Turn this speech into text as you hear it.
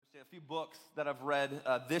few books that I've read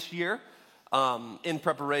this year in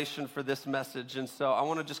preparation for this message, and so I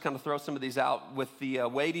want to just kind of throw some of these out with the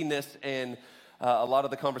weightiness and a lot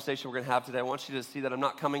of the conversation we're going to have today. I want you to see that I'm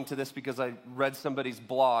not coming to this because I read somebody's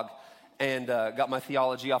blog and got my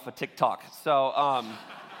theology off of TikTok. So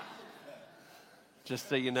just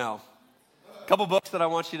so you know. A couple books that I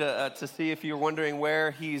want you to see if you're wondering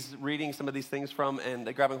where he's reading some of these things from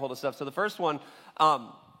and grabbing hold of stuff. So the first one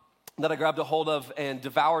that I grabbed a hold of and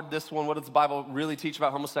devoured this one, what does the Bible really teach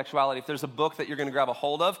about homosexuality? If there's a book that you're going to grab a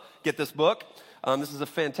hold of, get this book. This is a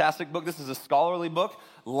fantastic book. This is a scholarly book.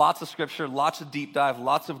 Lots of scripture, lots of deep dive,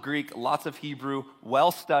 lots of Greek, lots of Hebrew,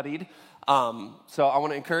 well studied. So I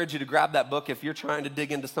want to encourage you to grab that book if you're trying to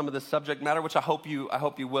dig into some of this subject matter, which I hope you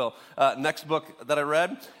will. Next book that I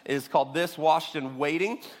read is called This, Washed and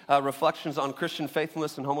Waiting, Reflections on Christian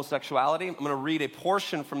Faithfulness and Homosexuality. I'm going to read a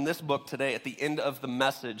portion from this book today at the end of the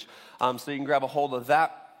message, so you can grab a hold of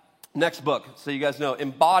that. Next book, so you guys know,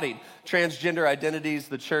 Embodied, Transgender Identities,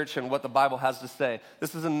 the Church, and What the Bible Has to Say.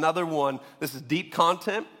 This is another one. This is deep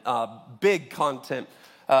content, big content.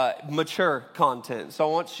 Mature content. So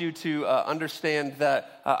I want you to understand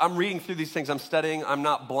that I'm reading through these things, I'm studying, I'm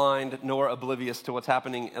not blind nor oblivious to what's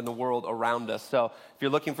happening in the world around us. So if you're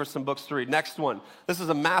looking for some books to read. Next one, this is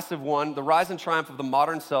a massive one, The Rise and Triumph of the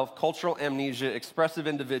Modern Self, Cultural Amnesia, Expressive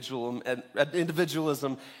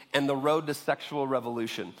Individualism, and the Road to Sexual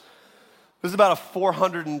Revolution. This is about a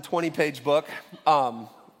 420-page book.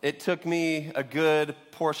 It took me a good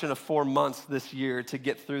portion of 4 months this year to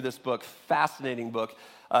get through this book. Fascinating book.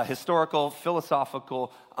 Historical,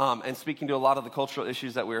 philosophical, and speaking to a lot of the cultural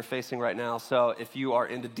issues that we are facing right now. So if you are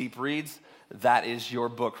into deep reads, that is your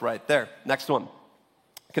book right there. Next one.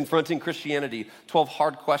 Confronting Christianity, 12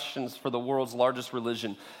 Hard Questions for the World's Largest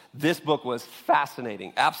Religion. This book was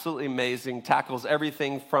fascinating, absolutely amazing, tackles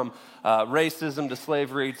everything from racism to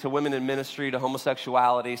slavery to women in ministry to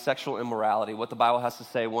homosexuality, sexual immorality, what the Bible has to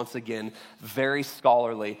say, once again, very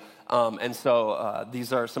scholarly. And so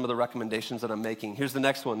these are some of the recommendations that I'm making. Here's the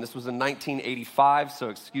next one. This was in 1985, so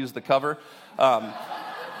excuse the cover.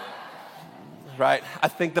 Right? I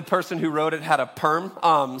think the person who wrote it had a perm,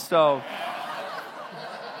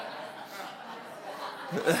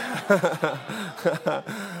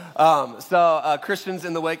 Christians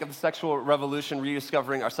in the Wake of the Sexual Revolution,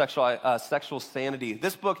 Rediscovering Our Sexual Sanity.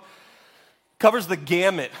 This book covers the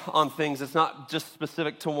gamut on things. It's not just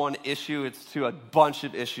specific to one issue, it's to a bunch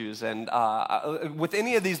of issues. And with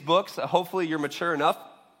any of these books, hopefully you're mature enough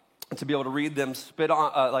to be able to read them,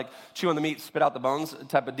 chew on the meat, spit out the bones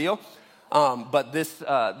type of deal. But this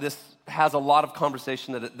has a lot of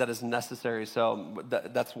conversation that is necessary, so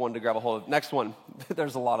that's one to grab a hold of. Next one,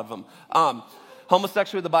 there's a lot of them.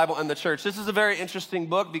 Homosexuality, the Bible, and the Church. This is a very interesting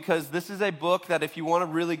book because this is a book that if you want to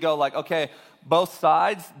really go like, okay, both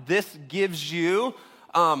sides, this gives you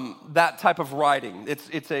that type of writing.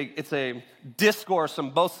 It's a discourse on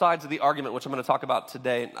both sides of the argument, which I'm going to talk about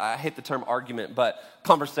today. I hate the term argument, but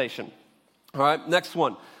conversation. All right, next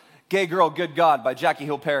one. Gay Girl, Good God by Jackie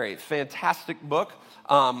Hill Perry. Fantastic book.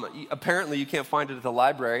 Apparently you can't find it at the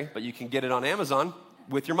library, but you can get it on Amazon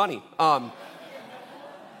with your money.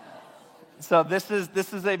 So this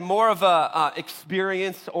is a more of a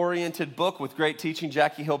experience-oriented book with great teaching.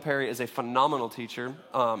 Jackie Hill Perry is a phenomenal teacher,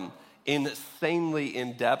 insanely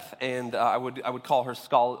in-depth, and I would call her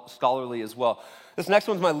scholarly as well. This next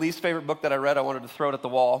one's my least favorite book that I read. I wanted to throw it at the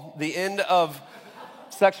wall. The End of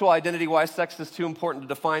Sexual Identity, Why Sex is Too Important to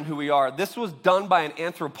Define Who We Are. This was done by an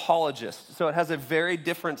anthropologist, so it has a very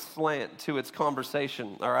different slant to its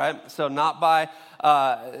conversation, all right? So not by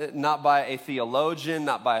a theologian,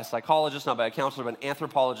 not by a psychologist, not by a counselor, but an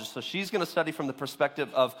anthropologist. So she's going to study from the perspective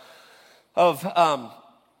of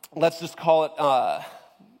let's just call it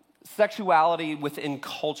sexuality within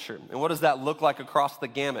culture. And what does that look like across the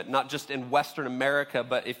gamut? Not just in Western America,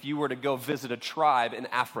 but if you were to go visit a tribe in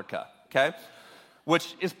Africa, okay?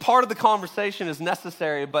 Which is part of the conversation, is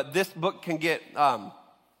necessary, but this book can get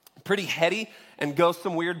pretty heady and go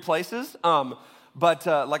some weird places. But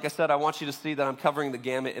like I said, I want you to see that I'm covering the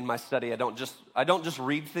gamut in my study. I don't just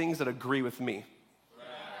read things that agree with me.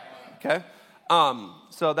 Okay?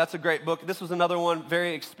 So that's a great book. This was another one,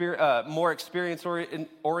 very more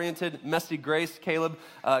experience-oriented, Messy Grace, Caleb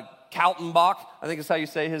Kaltenbach, I think is how you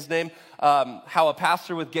say his name. How a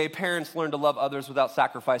pastor with gay parents learned to love others without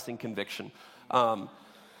sacrificing conviction. So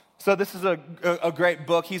this is a great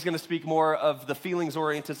book. He's going to speak more of the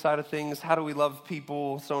feelings-oriented side of things. How do we love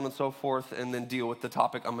people, so on and so forth, and then deal with the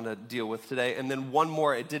topic I'm going to deal with today. And then one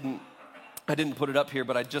more, I I didn't put it up here,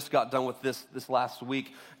 but I just got done with this last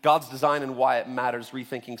week. God's Design and Why It Matters,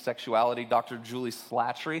 Rethinking Sexuality, Dr. Julie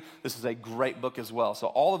Slattery. This is a great book as well. So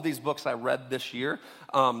all of these books I read this year.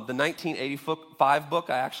 The 1985 book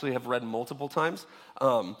I actually have read multiple times.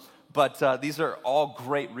 But these are all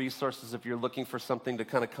great resources if you're looking for something to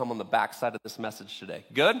kind of come on the backside of this message today.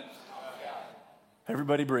 Good?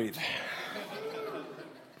 Everybody breathe.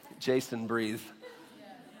 Jason, breathe.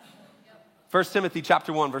 1 Timothy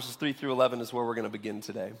chapter 1, verses 3 through 11 is where we're going to begin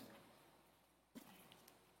today.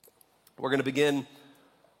 We're going to begin,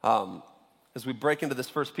 as we break into this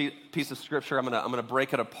first piece of scripture, I'm going to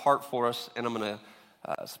break it apart for us, and I'm going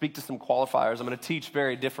to speak to some qualifiers. I'm going to teach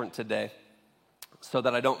very different today so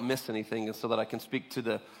that I don't miss anything and so that I can speak to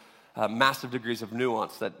the massive degrees of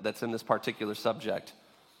nuance that's in this particular subject.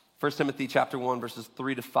 1 Timothy chapter 1, verses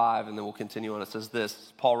 3 to 5, and then we'll continue on. It says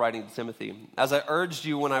this, Paul writing to Timothy, "As I urged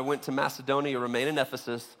you when I went to Macedonia, remain in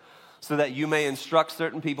Ephesus, so that you may instruct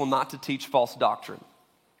certain people not to teach false doctrine,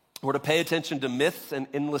 or to pay attention to myths and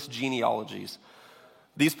endless genealogies.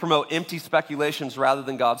 These promote empty speculations rather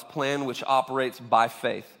than God's plan, which operates by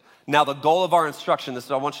faith." Now, the goal of our instruction,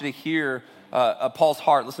 I want you to hear Paul's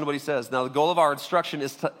heart. Listen to what he says. Now, the goal of our instruction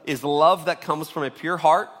is love that comes from a pure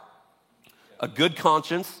heart, a good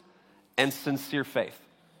conscience, and sincere faith.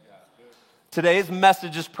 Today's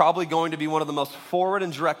message is probably going to be one of the most forward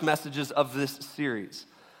and direct messages of this series.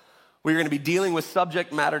 We're going to be dealing with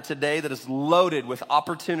subject matter today that is loaded with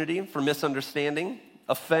opportunity for misunderstanding,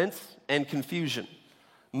 offense, and confusion.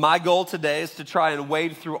 My goal today is to try and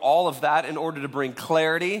wade through all of that in order to bring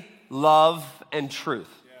clarity, love, and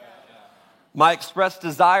truth. My expressed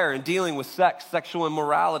desire in dealing with sex, sexual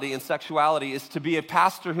immorality, and sexuality is to be a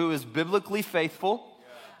pastor who is biblically faithful,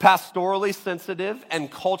 pastorally sensitive,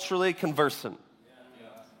 and culturally conversant.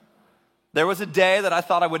 There was a day that I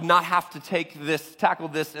thought I would not have to tackle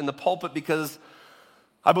this in the pulpit because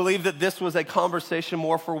I believe that this was a conversation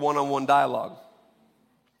more for one-on-one dialogue.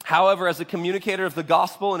 However, as a communicator of the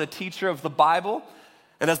gospel and a teacher of the Bible,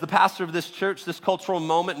 and as the pastor of this church, this cultural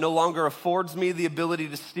moment no longer affords me the ability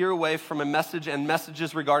to steer away from a message and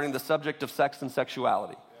messages regarding the subject of sex and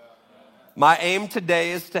sexuality. My aim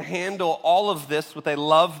today is to handle all of this with a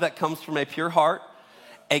love that comes from a pure heart,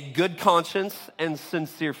 a good conscience, and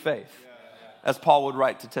sincere faith, as Paul would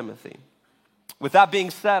write to Timothy. With that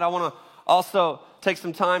being said, I want to also take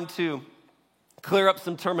some time to clear up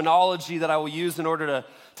some terminology that I will use in order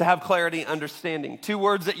to have clarity and understanding. Two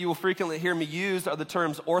words that you will frequently hear me use are the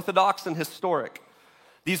terms orthodox and historic.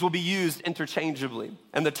 These will be used interchangeably,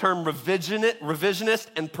 and the term revisionist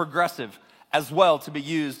and progressive as well to be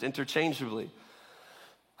used interchangeably.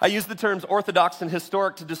 I use the terms orthodox and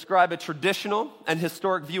historic to describe a traditional and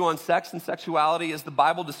historic view on sex and sexuality as the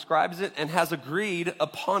Bible describes it and has agreed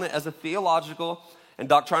upon it as a theological and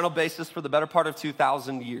doctrinal basis for the better part of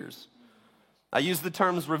 2,000 years. I use the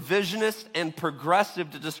terms revisionist and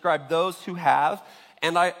progressive to describe those who have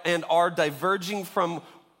and are diverging from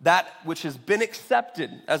that which has been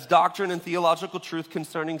accepted as doctrine and theological truth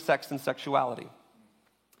concerning sex and sexuality.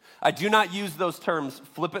 I do not use those terms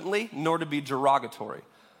flippantly, nor to be derogatory.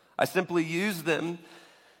 I simply use them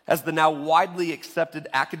as the now widely accepted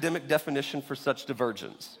academic definition for such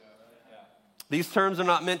divergence. These terms are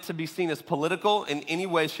not meant to be seen as political in any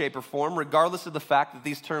way, shape, or form, regardless of the fact that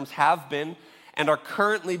these terms have been and are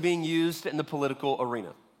currently being used in the political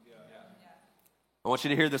arena. I want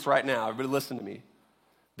you to hear this right now. Everybody listen to me.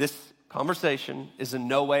 This conversation is in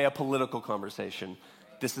no way a political conversation.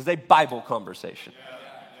 This is a Bible conversation.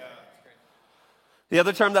 The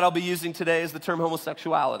other term that I'll be using today is the term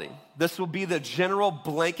homosexuality. This will be the general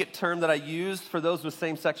blanket term that I use for those with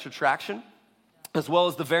same-sex attraction, as well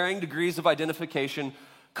as the varying degrees of identification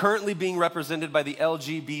currently being represented by the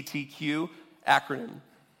LGBTQ acronym.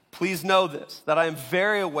 Please know this, that I am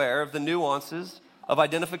very aware of the nuances of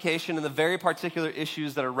identification and the very particular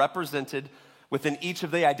issues that are represented within each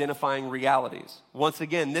of the identifying realities. Once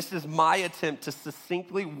again, this is my attempt to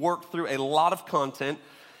succinctly work through a lot of content,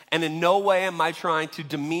 and in no way am I trying to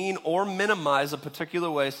demean or minimize a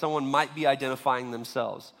particular way someone might be identifying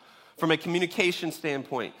themselves. From a communication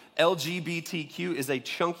standpoint, LGBTQ is a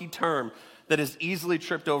chunky term that is easily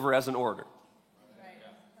tripped over as an order.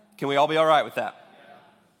 Can we all be all right with that?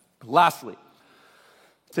 Lastly,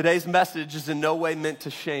 today's message is in no way meant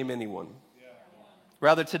to shame anyone.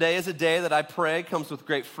 Rather, today is a day that I pray comes with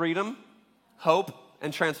great freedom, hope,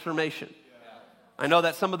 and transformation. I know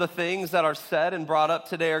that some of the things that are said and brought up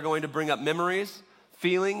today are going to bring up memories,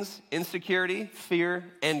 feelings, insecurity, fear,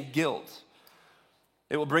 and guilt.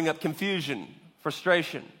 It will bring up confusion,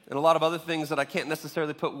 frustration, and a lot of other things that I can't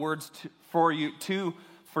necessarily put words for you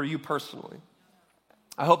personally.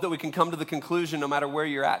 I hope that we can come to the conclusion, no matter where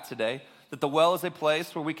you're at today, that the well is a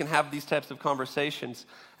place where we can have these types of conversations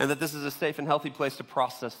and that this is a safe and healthy place to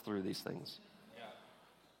process through these things. Yeah.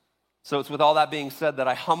 So it's with all that being said that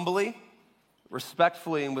I humbly,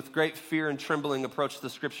 respectfully, and with great fear and trembling approach the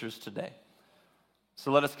scriptures today.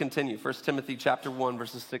 So let us continue. 1 Timothy chapter 1,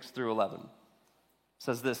 verses 6 through 11. It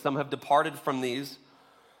says this, some have departed from these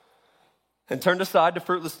and turned aside to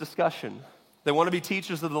fruitless discussion. They want to be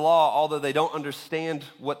teachers of the law, although they don't understand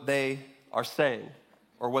what they are saying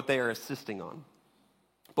or what they are insisting on.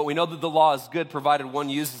 But we know that the law is good provided one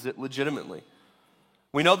uses it legitimately.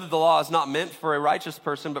 We know that the law is not meant for a righteous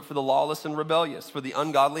person, but for the lawless and rebellious, for the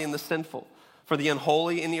ungodly and the sinful, for the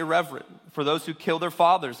unholy and the irreverent, for those who kill their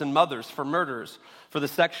fathers and mothers, for murderers, for the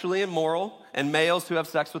sexually immoral and males who have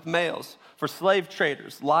sex with males, for slave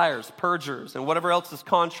traders, liars, perjurers, and whatever else is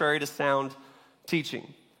contrary to sound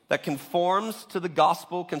teaching that conforms to the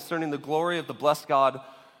gospel concerning the glory of the blessed God,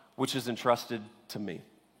 which is entrusted to me.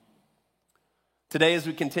 Today, as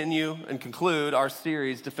we continue and conclude our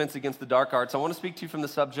series, Defense Against the Dark Arts, I want to speak to you from the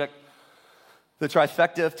subject, the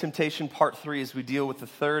Trifecta of Temptation, Part 3, as we deal with the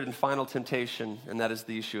third and final temptation, and that is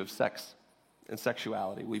the issue of sex and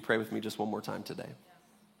sexuality. Will you pray with me just one more time today?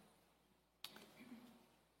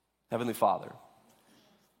 Heavenly Father,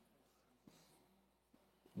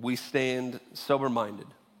 we stand sober-minded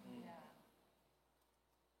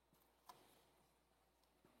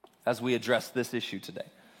as we address this issue today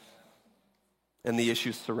and the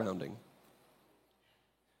issues surrounding.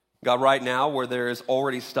 God, right now, where there is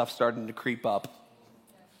already stuff starting to creep up,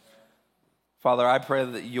 Father, I pray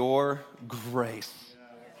that your grace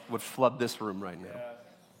would flood this room right now.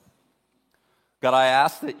 God, I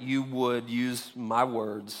ask that you would use my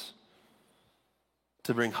words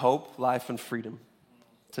to bring hope, life, and freedom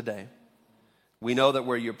today. We know that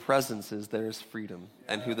where your presence is, there is freedom,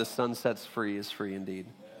 and who the Son sets free is free indeed.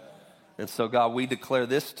 And so, God, we declare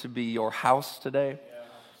this to be your house today.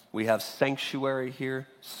 We have sanctuary here.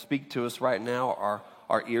 Speak to us right now.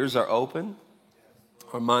 Our ears are open,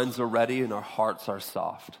 our minds are ready, and our hearts are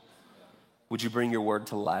soft. Would you bring your word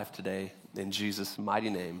to life today in Jesus'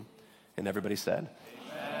 mighty name? And everybody said,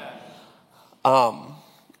 amen.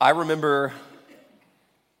 I remember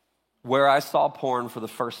where I saw porn for the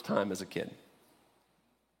first time as a kid.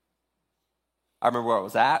 I remember where I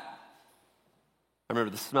was at. I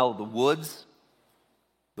remember the smell of the woods,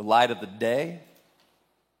 the light of the day.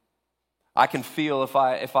 I can feel, if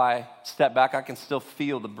I step back, I can still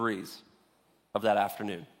feel the breeze of that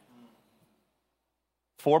afternoon.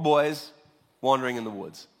 4 boys wandering in the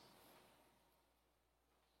woods.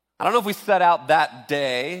 I don't know if we set out that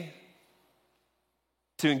day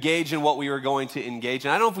to engage in what we were going to engage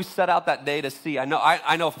in. I don't know if we set out that day to see. I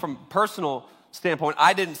know from personal standpoint,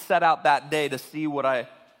 I didn't set out that day to see what I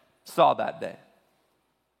saw that day.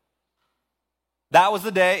 That was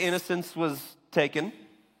the day innocence was taken.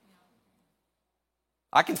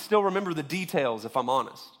 I can still remember the details, if I'm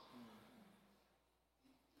honest.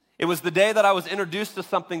 It was the day that I was introduced to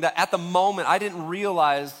something that at the moment I didn't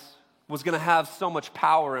realize was going to have so much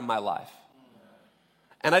power in my life.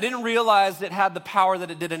 And I didn't realize it had the power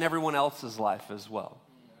that it did in everyone else's life as well.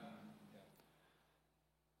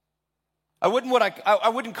 I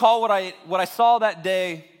wouldn't call what I saw that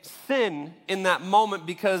day sin in that moment,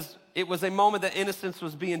 because it was a moment that innocence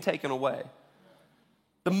was being taken away.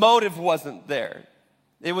 The motive wasn't there.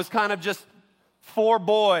 It was kind of just 4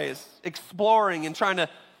 boys exploring and trying to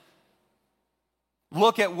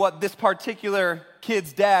look at what this particular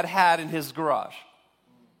kid's dad had in his garage.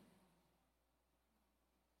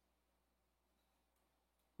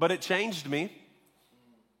 But it changed me.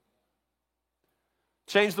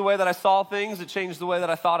 Changed the way that I saw things. It changed the way that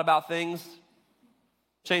I thought about things.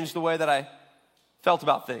 Changed the way that I felt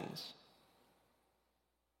about things.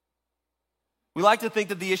 We like to think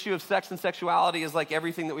that the issue of sex and sexuality is like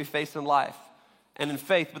everything that we face in life and in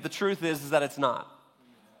faith, but the truth is that it's not.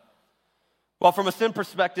 While from a sin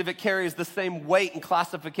perspective, it carries the same weight and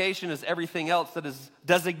classification as everything else that is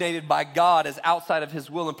designated by God as outside of his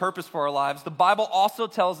will and purpose for our lives, the Bible also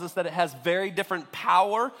tells us that it has very different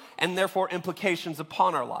power and therefore implications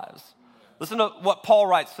upon our lives. Listen to what Paul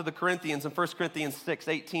writes to the Corinthians in 1 Corinthians 6,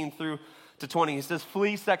 18 through to 20. He says,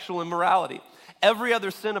 flee sexual immorality. Every other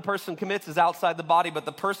sin a person commits is outside the body, but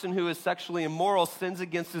the person who is sexually immoral sins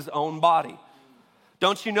against his own body.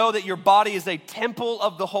 Don't you know that your body is a temple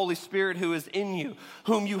of the Holy Spirit who is in you,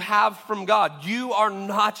 whom you have from God? You are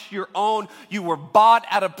not your own. You were bought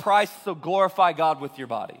at a price, so glorify God with your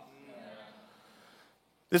body.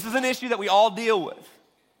 This is an issue that we all deal with.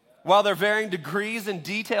 While there are varying degrees and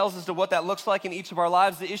details as to what that looks like in each of our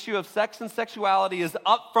lives, the issue of sex and sexuality is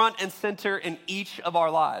up front and center in each of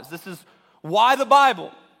our lives. This is why the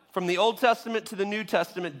Bible, from the Old Testament to the New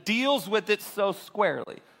Testament, deals with it so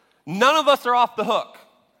squarely. None of us are off the hook.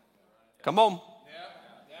 Come on.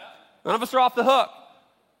 None of us are off the hook.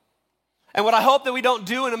 And what I hope that we don't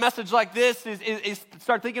do in a message like this is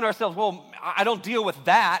start thinking to ourselves, well, I don't deal with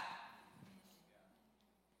that.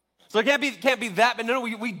 So it can't be that, but no,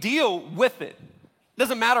 we deal with it. It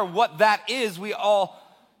doesn't matter what that is, we all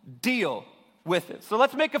deal with it. So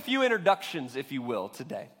let's make a few introductions, if you will,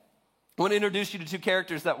 today. I want to introduce you to two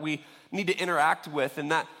characters that we need to interact with,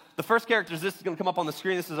 and that the first character is this is going to come up on the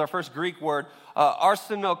screen. This is our first Greek word,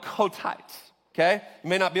 arsenokotites. Okay? You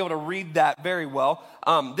may not be able to read that very well.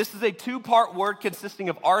 This is a two-part word consisting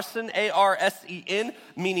of arsen, A-R-S-E-N,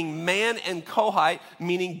 meaning man, and kohite,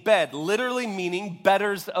 meaning bed, literally meaning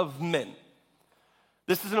betters of men.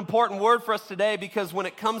 This is an important word for us today because when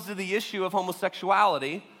it comes to the issue of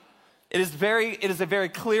homosexuality, it is a very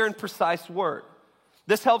clear and precise word.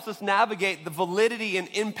 This helps us navigate the validity and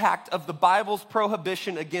impact of the Bible's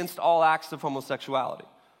prohibition against all acts of homosexuality.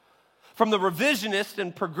 From the revisionist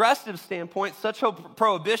and progressive standpoint, such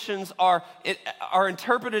prohibitions are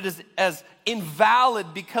interpreted as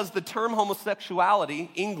invalid because the term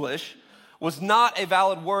homosexuality, English, was not a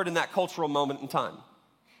valid word in that cultural moment in time.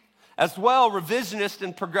 As well, revisionist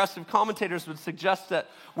and progressive commentators would suggest that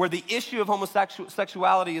where the issue of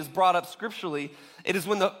homosexuality is brought up scripturally, it is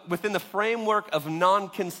within the framework of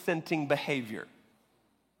non-consenting behavior.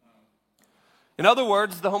 In other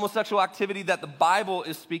words, the homosexual activity that the Bible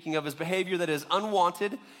is speaking of is behavior that is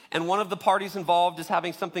unwanted, and one of the parties involved is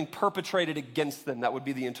having something perpetrated against them. That would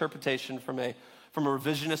be the interpretation from a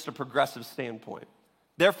revisionist or progressive standpoint.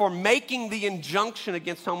 Therefore, making the injunction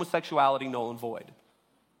against homosexuality null and void.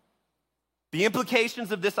 The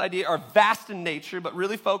implications of this idea are vast in nature, but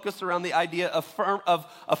really focus around the idea of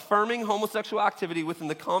affirming homosexual activity within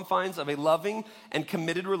the confines of a loving and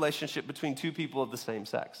committed relationship between two people of the same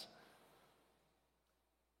sex.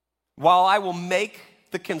 While I will make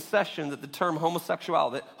the concession that the term homosexual,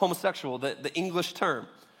 the English term,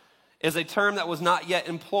 is a term that was not yet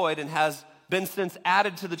employed and has been since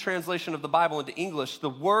added to the translation of the Bible into English, the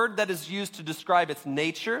word that is used to describe its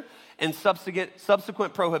nature and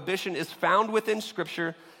subsequent prohibition is found within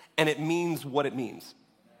Scripture, and it means what it means.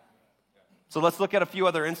 So let's look at a few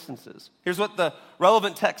other instances. Here's what the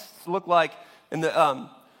relevant texts look like in the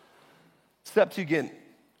Septuagint,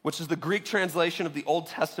 which is the Greek translation of the Old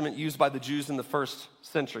Testament used by the Jews in the first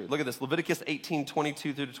century. Look at this, Leviticus 18,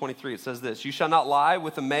 22 through to 23. It says this: "You shall not lie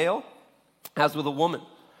with a male as with a woman.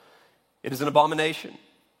 It is an abomination.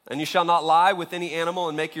 And you shall not lie with any animal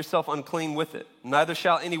and make yourself unclean with it. Neither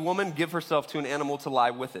shall any woman give herself to an animal to lie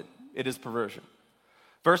with it. It is perversion."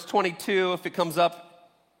 Verse 22, if it comes up,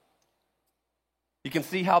 you can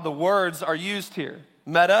see how the words are used here.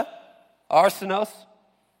 Meta, arsenos,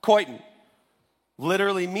 koiton.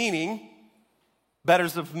 Literally meaning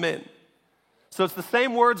betters of men. So it's the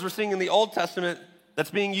same words we're seeing in the Old Testament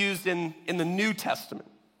that's being used in the New Testament.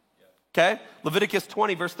 Okay? Leviticus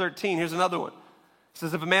 20, verse 13, here's another one. It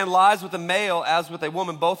says, "If a man lies with a male as with a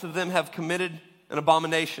woman, both of them have committed an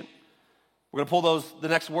abomination." We're going to pull the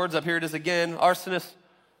next words up. Here it is again, arsenos,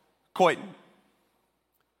 koiton.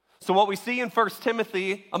 So what we see in 1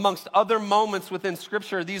 Timothy, amongst other moments within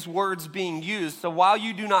Scripture, are these words being used. So while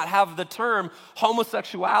you do not have the term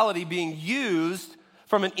homosexuality being used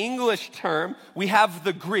from an English term, we have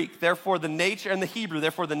the Greek, therefore the nature, and the Hebrew,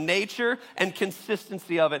 therefore the nature and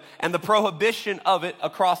consistency of it, and the prohibition of it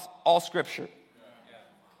across all Scripture.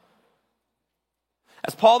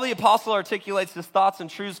 As Paul the Apostle articulates his thoughts and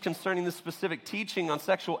truths concerning the specific teaching on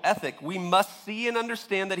sexual ethic, we must see and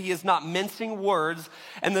understand that he is not mincing words,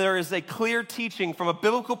 and there is a clear teaching from a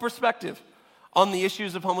biblical perspective on the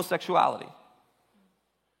issues of homosexuality.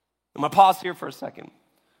 I'm going to pause here for a second.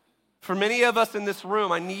 For many of us in this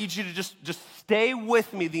room, I need you to just stay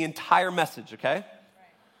with me the entire message, okay?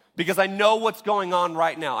 Because I know what's going on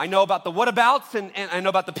right now. I know about the whatabouts, and I know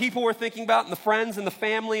about the people we're thinking about, and the friends, and the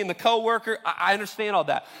family, and the coworker. I understand all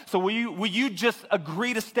that. So will you just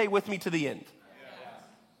agree to stay with me to the end? Yes.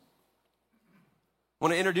 I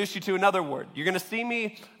want to introduce you to another word. You're going to see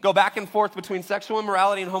me go back and forth between sexual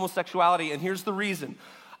immorality and homosexuality, and here's the reason.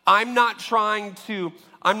 I'm not trying to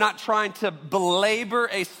belabor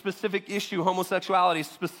a specific issue, homosexuality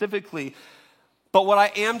specifically. But what I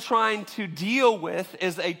am trying to deal with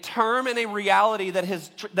is a term and a reality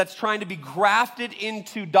that's trying to be grafted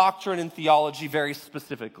into doctrine and theology very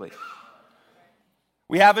specifically.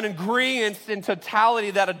 We have an agreement in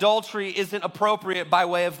totality that adultery isn't appropriate by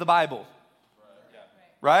way of the Bible.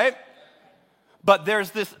 right? But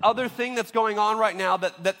there's this other thing that's going on right now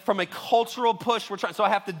that from a cultural push, so I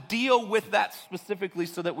have to deal with that specifically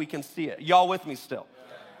so that we can see it. Y'all with me still?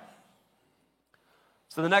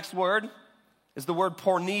 So the next word is the word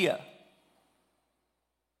porneia.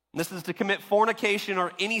 And this is to commit fornication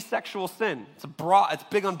or any sexual sin. It's a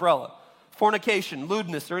big umbrella. Fornication,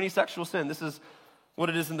 lewdness, or any sexual sin. This is what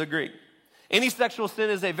it is in the Greek. Any sexual sin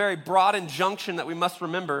is a very broad injunction that we must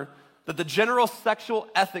remember that the general sexual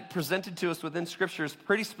ethic presented to us within Scripture is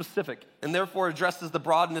pretty specific and therefore addresses the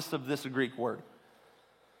broadness of this Greek word.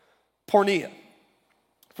 Porneia,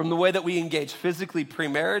 from the way that we engage physically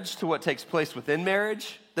pre-marriage to what takes place within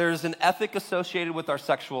marriage, there is an ethic associated with our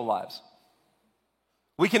sexual lives.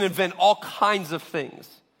 We can invent all kinds of things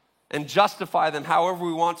and justify them however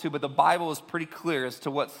we want to, but the Bible is pretty clear as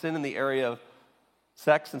to what sin in the area of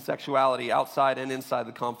sex and sexuality outside and inside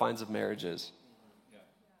the confines of marriage is.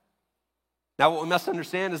 Now, what we must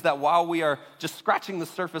understand is that while we are just scratching the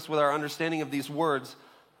surface with our understanding of these words,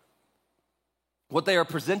 what they are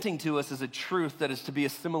presenting to us is a truth that is to be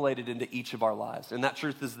assimilated into each of our lives. And that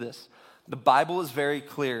truth is this. The Bible is very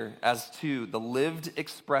clear as to the lived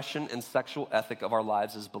expression and sexual ethic of our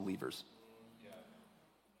lives as believers.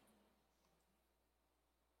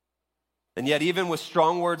 And yet, even with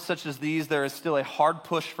strong words such as these, there is still a hard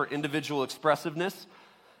push for individual expressiveness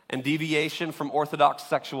and deviation from orthodox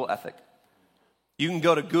sexual ethic. You can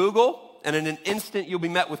go to Google, and in an instant, you'll be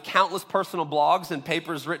met with countless personal blogs and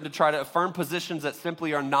papers written to try to affirm positions that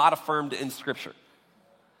simply are not affirmed in Scripture.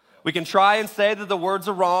 We can try and say that the words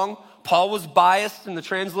are wrong. Paul was biased, and the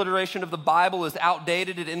transliteration of the Bible is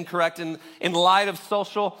outdated and incorrect in light of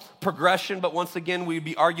social progression. But once again, we'd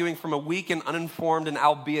be arguing from a weak and uninformed and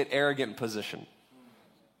albeit arrogant position.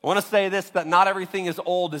 I want to say this, that not everything is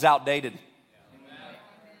old is outdated.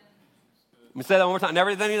 Let me say that one more time.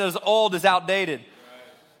 Everything that is old is outdated.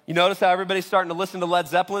 You notice how everybody's starting to listen to Led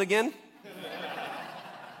Zeppelin again?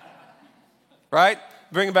 Right?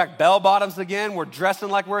 Bringing back bell bottoms again. We're dressing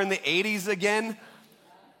like we're in the 80s again.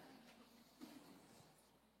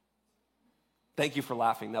 Thank you for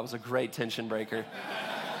laughing. That was a great tension breaker.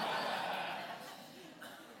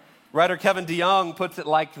 Writer Kevin DeYoung puts it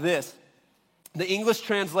like this. The English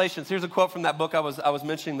translations, here's a quote from that book I was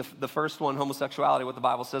mentioning, the first one, Homosexuality, what the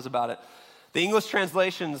Bible says about it. The English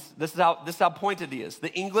translations, this is how pointed he is.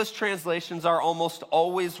 The English translations are almost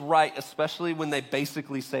always right, especially when they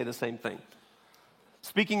basically say the same thing.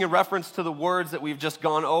 Speaking in reference to the words that we've just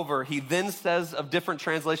gone over, he then says of different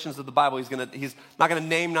translations of the Bible, he's not gonna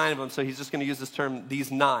name 9 of them, so he's just gonna use this term,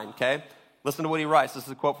 these 9, okay? Listen to what he writes. This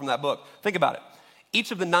is a quote from that book. Think about it.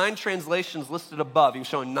 Each of the 9 translations listed above, he was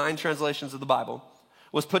showing 9 translations of the Bible,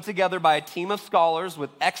 was put together by a team of scholars with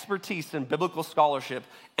expertise in biblical scholarship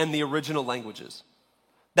and the original languages.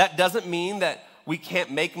 That doesn't mean that we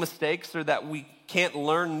can't make mistakes or that we can't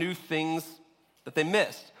learn new things that they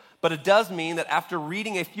missed. But it does mean that after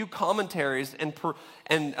reading a few commentaries and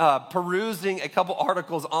perusing a couple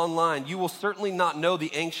articles online, you will certainly not know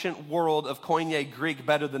the ancient world of Koine Greek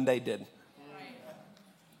better than they did.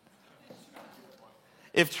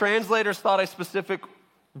 If translators thought a specific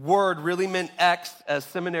word really meant X, as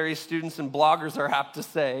seminary students and bloggers are apt to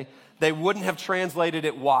say, they wouldn't have translated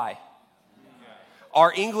it Y.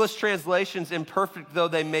 Our English translations, imperfect though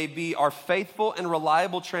they may be, are faithful and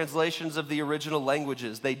reliable translations of the original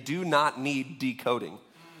languages. They do not need decoding.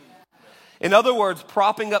 In other words,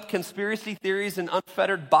 propping up conspiracy theories and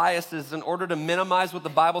unfettered biases in order to minimize what the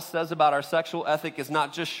Bible says about our sexual ethic is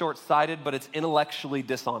not just short-sighted, but it's intellectually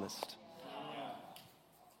dishonest.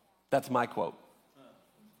 That's my quote.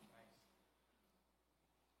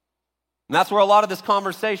 And that's where a lot of this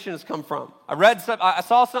conversation has come from. I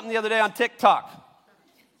saw something the other day on TikTok.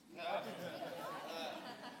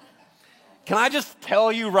 Can I just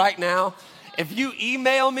tell you right now, if you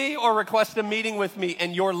email me or request a meeting with me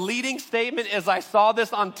and your leading statement is, I saw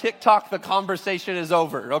this on TikTok, the conversation is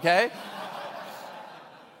over, okay?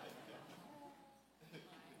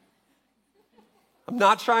 I'm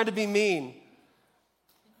not trying to be mean.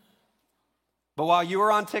 But while you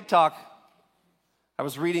were on TikTok, I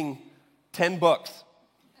was reading 10 books.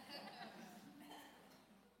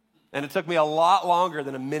 And it took me a lot longer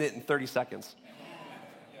than a minute and 30 seconds.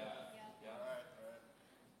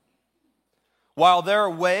 While there are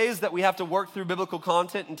ways that we have to work through biblical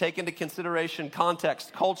content and take into consideration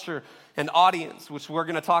context, culture, and audience, which we're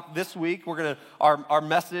going to talk this week, our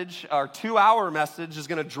message, our 2-hour message is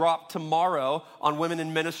going to drop tomorrow on women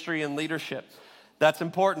in ministry and leadership. That's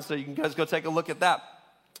important, so you can guys go take a look at that.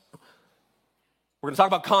 We're going to talk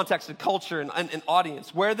about context and culture and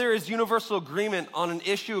audience. Where there is universal agreement on an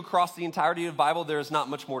issue across the entirety of the Bible, there is not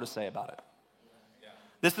much more to say about it.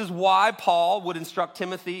 This is why Paul would instruct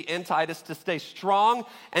Timothy and Titus to stay strong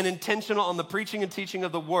and intentional on the preaching and teaching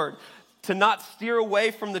of the word, to not steer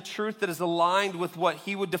away from the truth that is aligned with what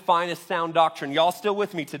he would define as sound doctrine. Y'all still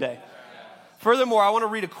with me today? Furthermore, I want to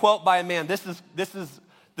read a quote by a man. This is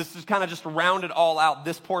kind of just to round it all out,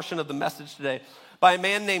 this portion of the message today, by a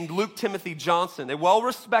man named Luke Timothy Johnson, a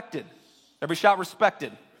well-respected, every shout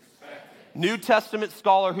respected, New Testament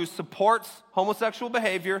scholar who supports homosexual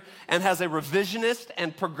behavior and has a revisionist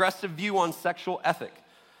and progressive view on sexual ethic.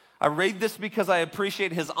 I read this because I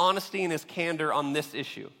appreciate his honesty and his candor on this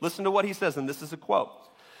issue. Listen to what he says, and this is a quote.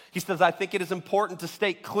 He says, I think it is important to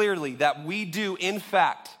state clearly that we do, in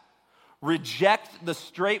fact, reject the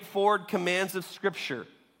straightforward commands of Scripture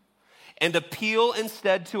and appeal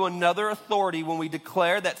instead to another authority when we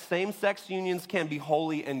declare that same-sex unions can be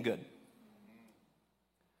holy and good.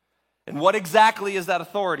 And what exactly is that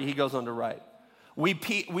authority, he goes on to write.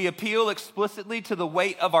 We appeal explicitly to the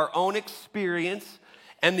weight of our own experience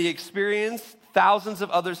and the experience thousands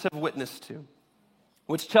of others have witnessed to,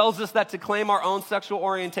 which tells us that to claim our own sexual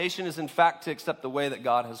orientation is in fact to accept the way that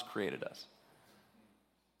God has created us.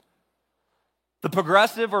 The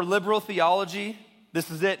progressive or liberal theology, this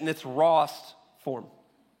is it in its rawest form.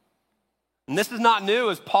 And this is not new,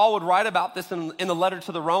 as Paul would write about this in the letter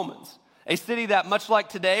to the Romans. A city that, much like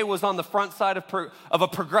today, was on the front side of a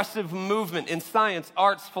progressive movement in science,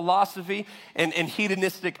 arts, philosophy, and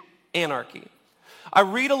hedonistic anarchy. I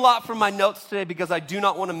read a lot from my notes today because I do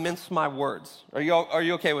not want to mince my words. Are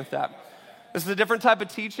you okay with that? This is a different type of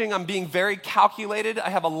teaching. I'm being very calculated. I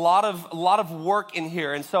have a lot of work in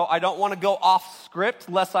here, and so I don't want to go off script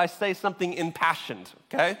lest I say something impassioned,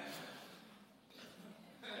 okay?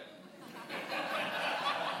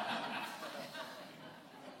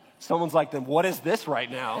 Someone's like, then what is this right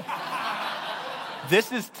now?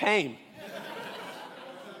 This is tame.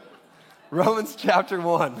 Romans chapter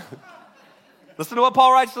 1. Listen to what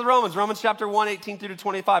Paul writes to the Romans. Romans chapter 1, 18 through to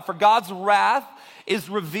 25. For God's wrath is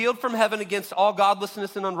revealed from heaven against all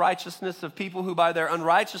godlessness and unrighteousness of people who by their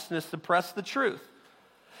unrighteousness suppress the truth.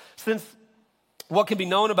 Since what can be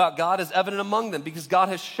known about God is evident among them because God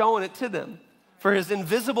has shown it to them. For his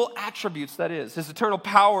invisible attributes, that is, his eternal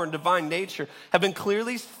power and divine nature, have been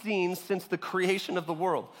clearly seen since the creation of the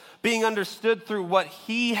world, being understood through what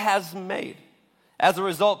he has made. As a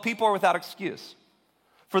result, people are without excuse.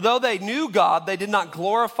 For though they knew God, they did not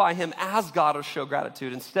glorify him as God or show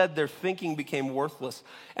gratitude. Instead, their thinking became worthless,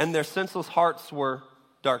 and their senseless hearts were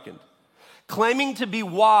darkened. Claiming to be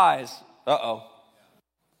wise,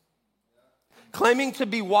 claiming to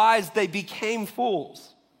be wise, they became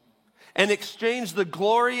fools and exchanged the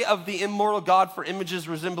glory of the immortal God for images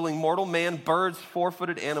resembling mortal man, birds,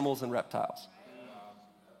 four-footed animals, and reptiles.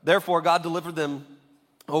 Therefore, God delivered them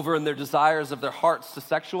over in their desires of their hearts to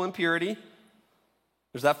sexual impurity.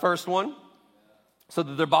 There's that first one. So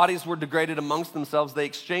that their bodies were degraded amongst themselves. They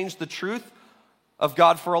exchanged the truth of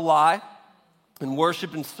God for a lie and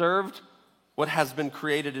worshiped and served what has been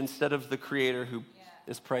created instead of the Creator who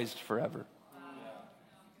is praised forever.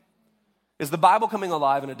 Is the Bible coming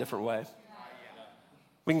alive in a different way?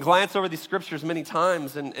 We can glance over these scriptures many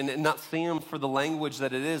times and not see them for the language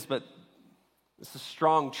that it is, but it's a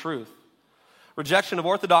strong truth. Rejection of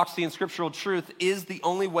orthodoxy and scriptural truth is the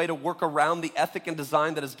only way to work around the ethic and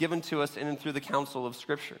design that is given to us in and through the counsel of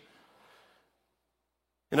Scripture.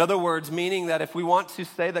 In other words, meaning that if we want to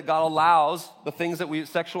say that God allows the things that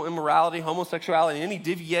sexual immorality, homosexuality, and any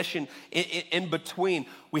deviation in between,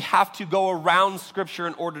 we have to go around Scripture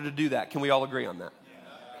in order to do that. Can we all agree on that?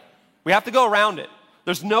 We have to go around it.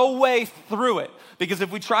 There's no way through it, because if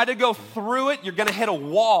we try to go through it, you're going to hit a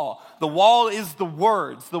wall. The wall is the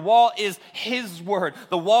words. The wall is his word.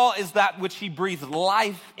 The wall is that which he breathed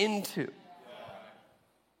life into.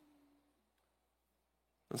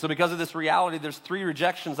 And so because of this reality, there's three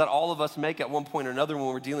rejections that all of us make at one point or another when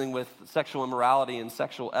we're dealing with sexual immorality and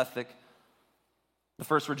sexual ethic. The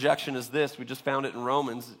first rejection is this. We just found it in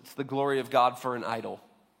Romans. It's the glory of God for an idol.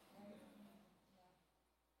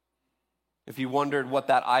 If you wondered what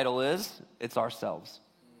that idol is, it's ourselves.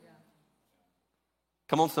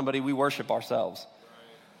 Come on, somebody, we worship ourselves.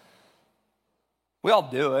 We all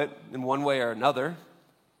do it in one way or another.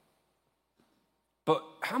 But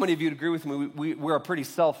how many of you would agree with me? We're a pretty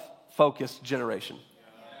self-focused generation.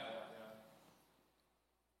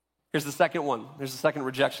 Here's the second one. Here's the second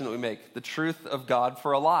rejection that we make. The truth of God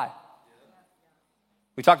for a lie.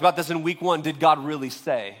 We talked about this in week 1. Did God really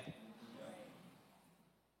say?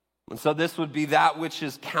 And so this would be that which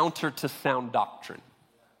is counter to sound doctrine.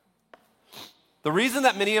 The reason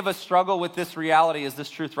that many of us struggle with this reality is this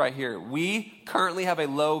truth right here. We currently have a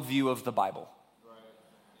low view of the Bible.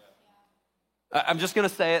 I'm just going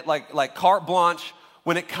to say it like carte blanche.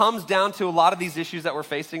 When it comes down to a lot of these issues that we're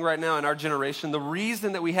facing right now in our generation, the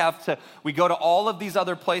reason that we go to all of these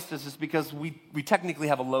other places is because we technically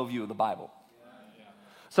have a low view of the Bible.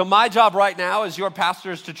 So my job right now as your pastor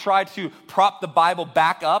is to try to prop the Bible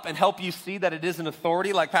back up and help you see that it is an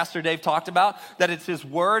authority, like Pastor Dave talked about, that it's his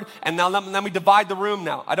word. And now let me divide the room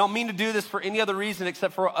now. I don't mean to do this for any other reason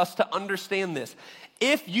except for us to understand this.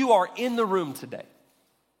 If you are in the room today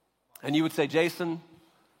and you would say, Jason,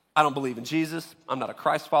 I don't believe in Jesus. I'm not a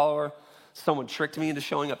Christ follower. Someone tricked me into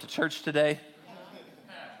showing up to church today.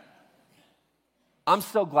 I'm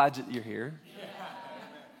so glad that you're here.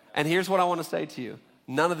 And here's what I want to say to you.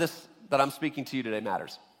 None of this that I'm speaking to you today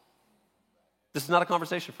matters. This is not a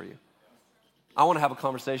conversation for you. I want to have a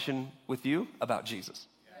conversation with you about Jesus.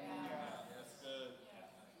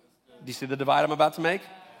 Do you see the divide I'm about to make?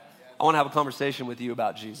 I want to have a conversation with you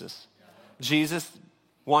about Jesus. Jesus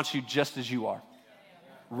wants you just as you are,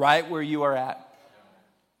 right where you are at.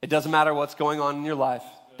 It doesn't matter what's going on in your life.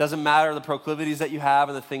 It doesn't matter the proclivities that you have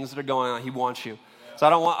and the things that are going on. He wants you. So I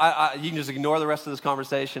don't want, you can just ignore the rest of this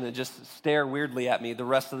conversation and just stare weirdly at me the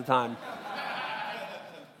rest of the time.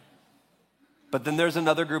 But then there's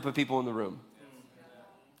another group of people in the room.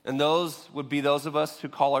 And those would be those of us who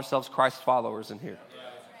call ourselves Christ followers in here.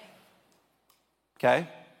 Okay?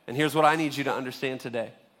 And here's what I need you to understand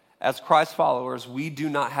today. As Christ followers, we do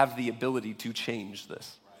not have the ability to change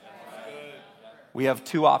this. We have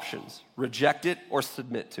two options: reject it or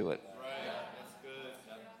submit to it.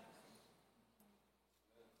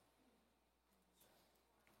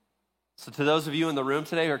 So to those of you in the room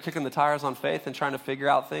today who are kicking the tires on faith and trying to figure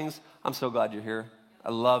out things, I'm so glad you're here.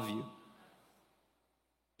 I love you.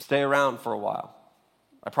 Stay around for a while.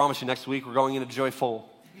 I promise you next week we're going into Joyful.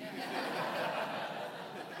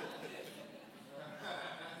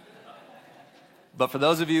 But for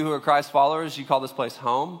those of you who are Christ followers, you call this place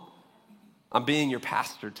home. I'm being your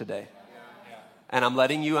pastor today. And I'm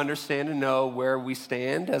letting you understand and know where we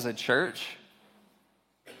stand as a church.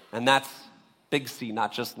 And that's big C,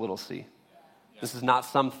 not just little c. This is not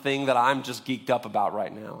something that I'm just geeked up about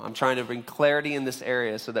right now. I'm trying to bring clarity in this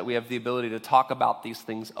area so that we have the ability to talk about these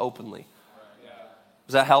things openly.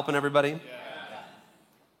 Is that helping everybody?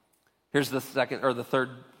 Here's the second, or the third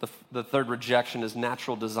rejection is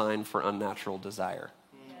natural design for unnatural desire.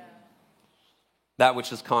 That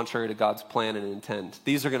which is contrary to God's plan and intent.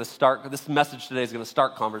 These are going to start, this message today is going to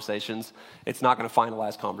start conversations. It's not going to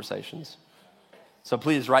finalize conversations. So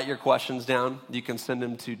please write your questions down. You can send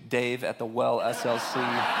them to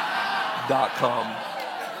dave@thewellslc.com.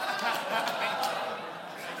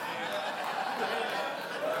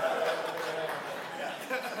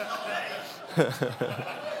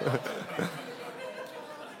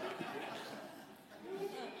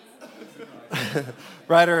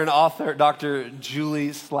 Writer and author Dr. Julie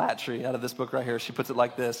Slattery, out of this book right here, she puts it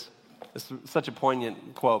like this. It's such a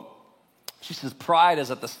poignant quote. She says, pride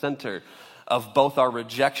is at the center of both our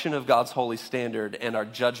rejection of God's holy standard and our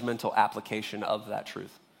judgmental application of that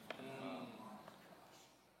truth.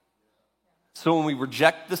 So when we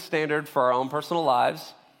reject the standard for our own personal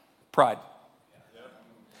lives, pride.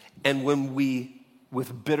 And when we,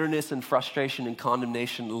 with bitterness and frustration and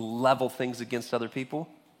condemnation, level things against other people,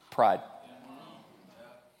 pride.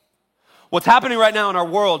 What's happening right now in our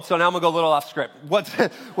world, so now I'm going to go a little off script.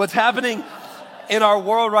 What's happening in our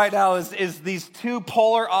world right now is these two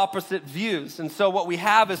polar opposite views. And so what we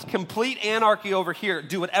have is complete anarchy over here.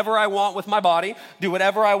 Do whatever I want with my body. Do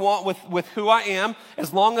whatever I want with who I am,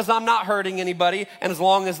 as long as I'm not hurting anybody and as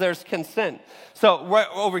long as there's consent. So right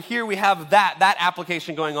over here we have that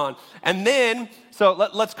application going on. And then, so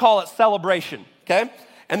let's call it celebration, okay?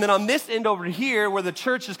 And then on this end over here, where the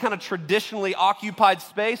church is kind of traditionally occupied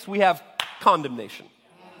space, we have condemnation.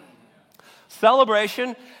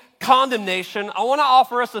 Celebration, condemnation. I want to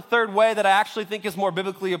offer us a third way that I actually think is more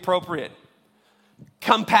biblically appropriate.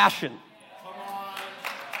 Compassion.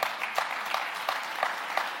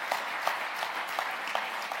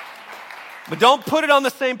 But don't put it on the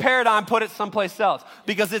same paradigm, put it someplace else.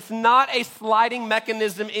 Because it's not a sliding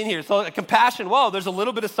mechanism in here. So compassion, whoa, there's a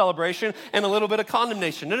little bit of celebration and a little bit of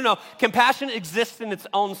condemnation. No. Compassion exists in its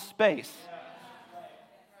own space.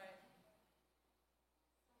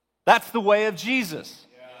 That's the way of Jesus.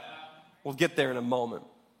 We'll get there in a moment.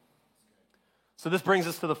 So this brings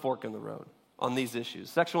us to the fork in the road on these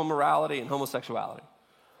issues, sexual immorality and homosexuality.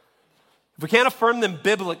 If we can't affirm them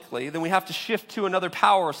biblically, then we have to shift to another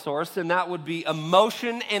power source, and that would be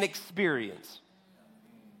emotion and experience.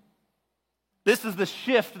 This is the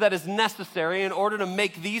shift that is necessary in order to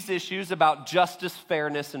make these issues about justice,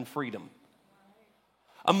 fairness, and freedom.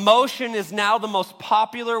 Emotion is now the most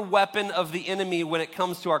popular weapon of the enemy when it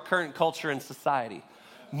comes to our current culture and society.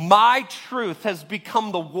 My truth has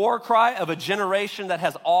become the war cry of a generation that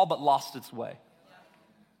has all but lost its way.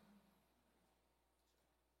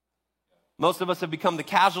 Most of us have become the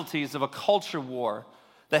casualties of a culture war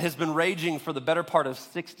that has been raging for the better part of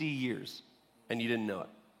 60 years, and you didn't know it.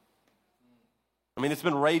 I mean, it's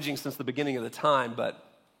been raging since the beginning of the time, but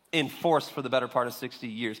in force for the better part of 60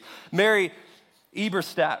 years. Mary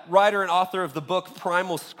Eberstadt, writer and author of the book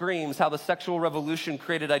Primal Screams, How the Sexual Revolution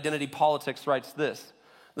Created Identity Politics, writes this.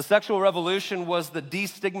 The sexual revolution was the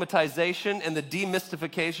destigmatization and the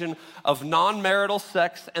demystification of non-marital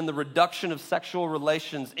sex and the reduction of sexual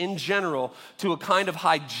relations in general to a kind of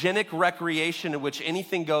hygienic recreation in which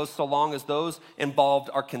anything goes so long as those involved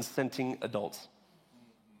are consenting adults.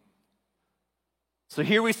 So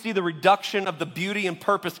here we see the reduction of the beauty and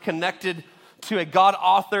purpose connected to a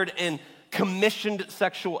God-authored and commissioned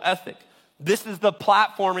sexual ethic. This is the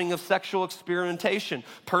platforming of sexual experimentation,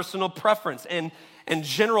 personal preference, and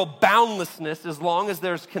general boundlessness as long as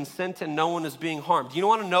there's consent and no one is being harmed. Do you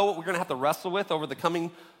want to know what we're going to have to wrestle with over the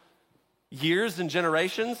coming years and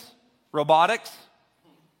generations? Robotics.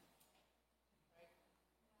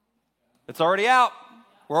 It's already out.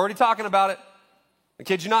 We're already talking about it. I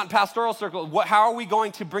kid you not, in pastoral circles, how are we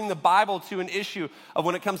going to bring the Bible to an issue of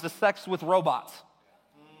when it comes to sex with robots?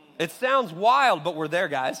 It sounds wild, but we're there,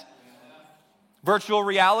 guys. Virtual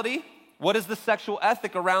reality. What is the sexual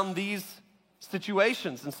ethic around these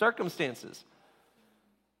situations and circumstances?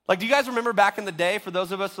 Like, do you guys remember back in the day, for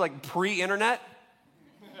those of us like pre-internet?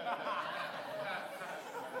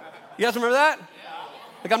 You guys remember that?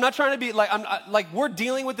 Like, I'm not trying to be like, we're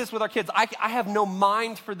dealing with this with our kids. I have no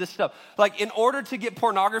mind for this stuff. Like, in order to get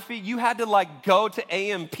pornography, you had to like go to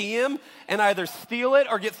AM, PM and either steal it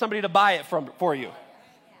or get somebody to buy it for you.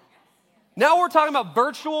 Now we're talking about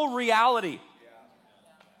virtual reality.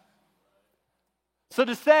 So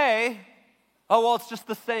to say, oh, well, it's just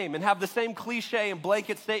the same, and have the same cliche and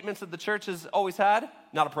blanket statements that the church has always had,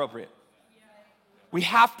 not appropriate. We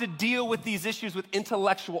have to deal with these issues with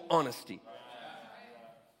intellectual honesty.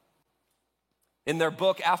 In their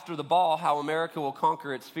book, After the Ball, How America Will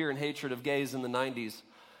Conquer Its Fear and Hatred of Gays in the 90s,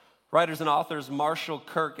 writers and authors Marshall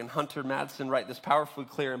Kirk and Hunter Madsen write this powerfully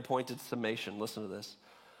clear and pointed summation. Listen to this.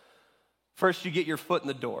 First, you get your foot in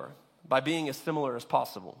the door by being as similar as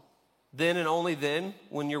possible. Then and only then,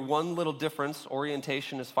 when your one little difference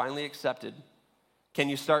orientation is finally accepted, can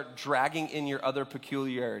you start dragging in your other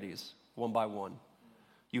peculiarities one by one.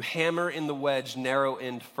 You hammer in the wedge narrow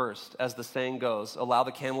end first. As the saying goes, allow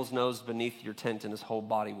the camel's nose beneath your tent and his whole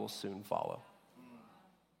body will soon follow.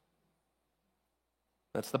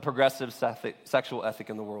 That's the progressive sexual ethic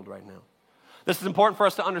in the world right now. This is important for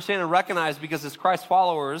us to understand and recognize because as Christ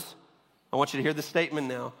followers, I want you to hear this statement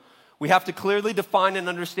now. We have to clearly define and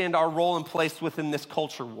understand our role and place within this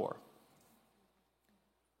culture war.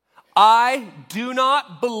 I do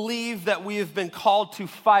not believe that we have been called to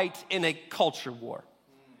fight in a culture war,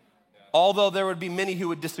 although there would be many who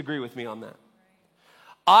would disagree with me on that.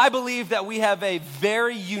 I believe that we have a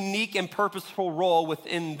very unique and purposeful role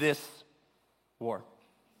within this war.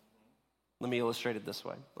 Let me illustrate it this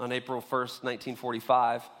way. On April 1st,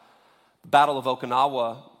 1945, the Battle of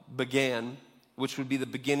Okinawa began, which would be the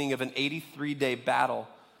beginning of an 83-day battle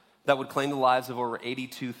that would claim the lives of over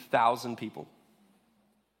 82,000 people.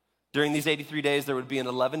 During these 83 days, there would be an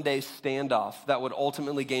 11-day standoff that would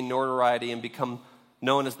ultimately gain notoriety and become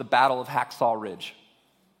known as the Battle of Hacksaw Ridge.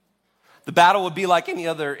 The battle would be like any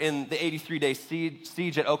other in the 83-day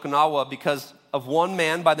siege at Okinawa because of one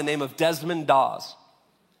man by the name of Desmond Doss.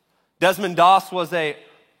 Desmond Doss was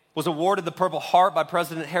awarded the Purple Heart by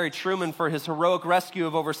President Harry Truman for his heroic rescue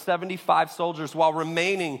of over 75 soldiers while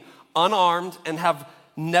remaining unarmed and have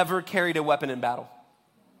never carried a weapon in battle.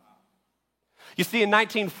 You see, in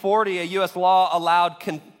 1940, a U.S. law allowed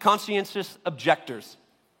conscientious objectors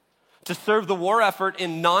to serve the war effort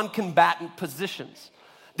in non-combatant positions.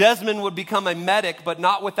 Desmond would become a medic, but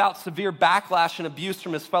not without severe backlash and abuse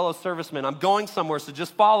from his fellow servicemen. I'm going somewhere, so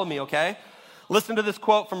just follow me, okay? Listen to this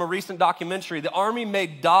quote from a recent documentary. The Army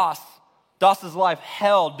made Doss's life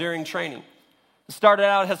hell during training. It started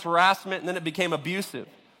out as harassment, and then it became abusive,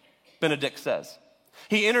 Benedict says.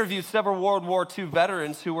 He interviewed several World War II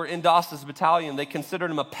veterans who were in Doss's battalion. They considered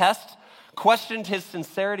him a pest, questioned his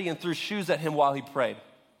sincerity, and threw shoes at him while he prayed.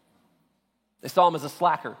 They saw him as a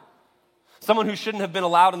slacker, someone who shouldn't have been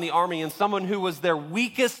allowed in the Army, and someone who was their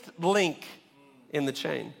weakest link in the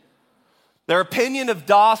chain. Their opinion of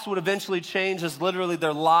Doss would eventually change as literally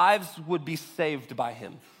their lives would be saved by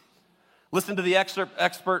him. Listen to the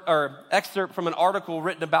excerpt from an article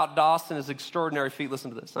written about Doss and his extraordinary feat.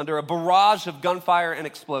 Listen to this. Under a barrage of gunfire and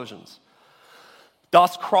explosions,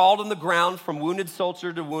 Doss crawled on the ground from wounded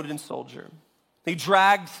soldier to wounded soldier. He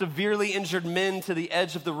dragged severely injured men to the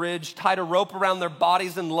edge of the ridge, tied a rope around their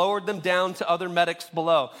bodies, and lowered them down to other medics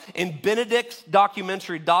below. In Benedict's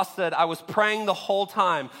documentary, Doss said, "I was praying the whole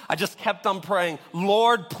time. I just kept on praying,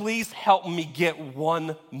 Lord, please help me get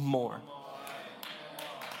one more."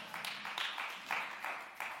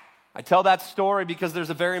 I tell that story because there's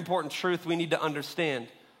a very important truth we need to understand.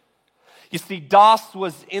 You see, Doss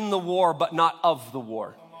was in the war, but not of the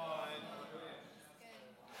war.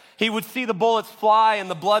 He would see the bullets fly and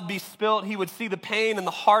the blood be spilt. He would see the pain and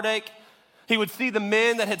the heartache. He would see the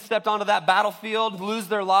men that had stepped onto that battlefield lose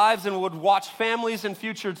their lives and would watch families and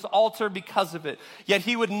futures alter because of it. Yet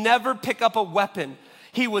he would never pick up a weapon.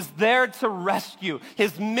 He was there to rescue.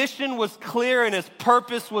 His mission was clear and his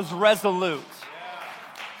purpose was resolute.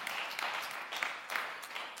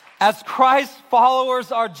 As Christ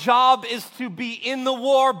followers, our job is to be in the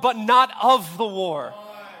war, but not of the war.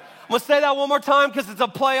 I'm going to say that one more time because it's a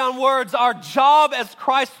play on words. Our job as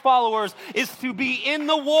Christ followers is to be in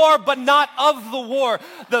the war, but not of the war.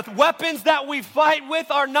 The weapons that we fight with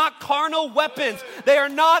are not carnal weapons. They are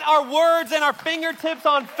not our words and our fingertips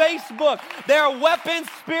on Facebook. They are weapons,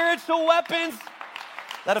 spiritual weapons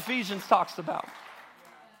that Ephesians talks about.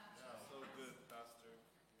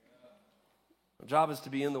 Our job is to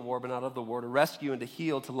be in the war, but not of the war, to rescue and to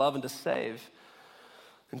heal, to love and to save.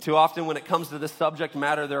 And too often when it comes to this subject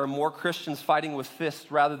matter, there are more Christians fighting with fists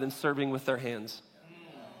rather than serving with their hands.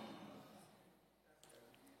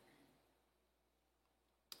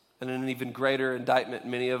 And in an even greater indictment,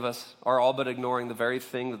 many of us are all but ignoring the very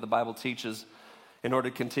thing that the Bible teaches in order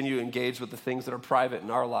to continue to engage with the things that are private in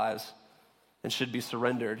our lives and should be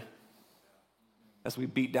surrendered as we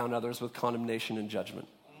beat down others with condemnation and judgment.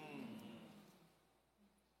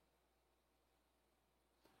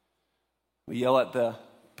 We yell at the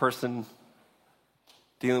person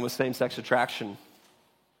dealing with same-sex attraction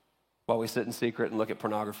while we sit in secret and look at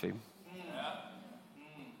pornography.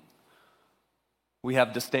 We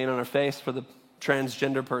have disdain on our face for the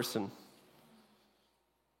transgender person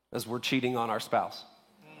as we're cheating on our spouse.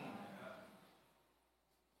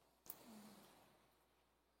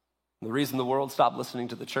 And the reason the world stopped listening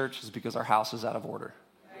to the church is because our house is out of order.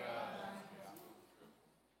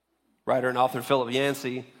 Writer and author Philip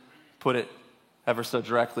Yancey put it ever so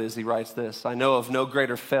directly as he writes this: "I know of no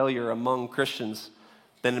greater failure among Christians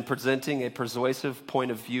than in presenting a persuasive point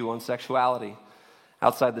of view on sexuality.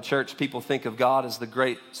 Outside the church, people think of God as the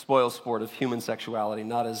great spoil sport of human sexuality,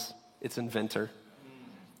 not as its inventor.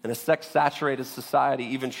 In a sex-saturated society,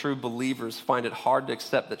 even true believers find it hard to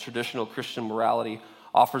accept that traditional Christian morality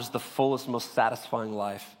offers the fullest, most satisfying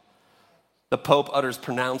life. The Pope utters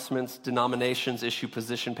pronouncements, denominations issue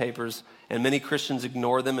position papers, and many Christians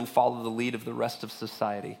ignore them and follow the lead of the rest of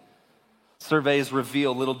society. Surveys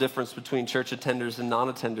reveal little difference between church attenders and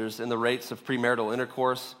non-attenders in the rates of premarital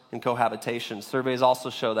intercourse and cohabitation. Surveys also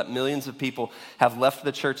show that millions of people have left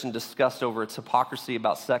the church in disgust over its hypocrisy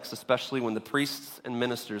about sex, especially when the priests and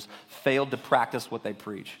ministers failed to practice what they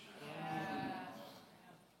preach."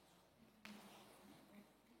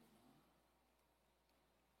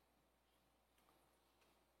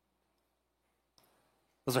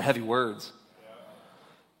 Those are heavy words.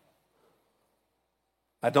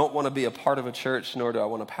 I don't want to be a part of a church, nor do I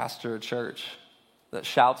want to pastor a church that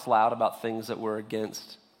shouts loud about things that we're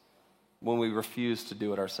against when we refuse to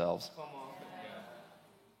do it ourselves.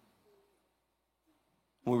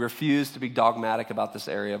 We refuse to be dogmatic about this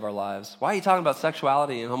area of our lives. Why are you talking about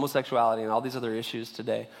sexuality and homosexuality and all these other issues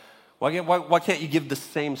today? Why can't you give the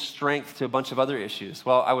same strength to a bunch of other issues?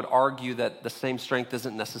 Well, I would argue that the same strength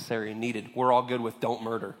isn't necessary and needed. We're all good with don't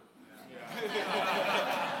murder.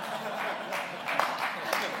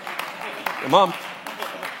 Mom,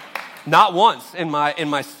 not once in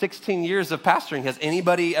my 16 years of pastoring has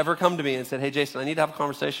anybody ever come to me and said, "Hey, Jason, I need to have a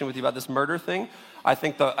conversation with you about this murder thing. I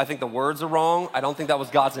think the words are wrong. I don't think that was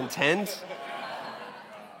God's intent."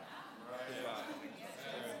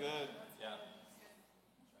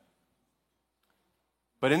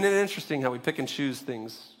 But isn't it interesting how we pick and choose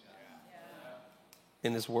things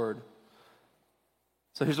in His Word?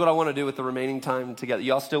 So here's what I want to do with the remaining time together.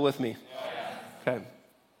 Y'all still with me? Okay.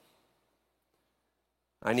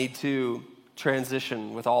 I need to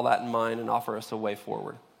transition with all that in mind and offer us a way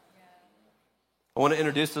forward. I want to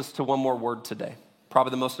introduce us to one more word today,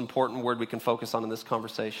 probably the most important word we can focus on in this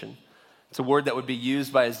conversation. It's a word that would be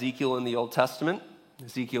used by Ezekiel in the Old Testament,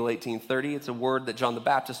 Ezekiel 18:30. It's a word that John the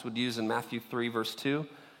Baptist would use in Matthew 3, verse 2.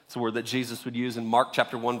 It's a word that Jesus would use in Mark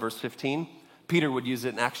chapter 1, verse 15. Peter would use it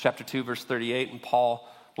in Acts chapter 2, verse 38, and Paul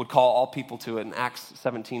would call all people to it in Acts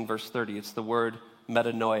 17, verse 30. It's the word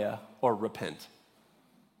metanoia, or repent.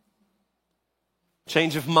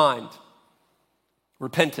 Change of mind,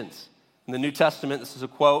 repentance. In the New Testament, this is a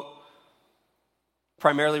quote,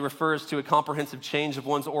 primarily refers to a comprehensive change of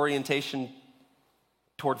one's orientation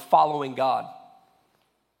toward following God.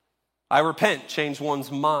 I repent, change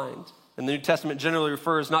one's mind. And the New Testament generally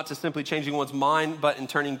refers not to simply changing one's mind, but in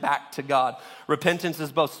turning back to God. Repentance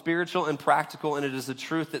is both spiritual and practical, and it is a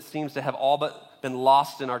truth that seems to have all but been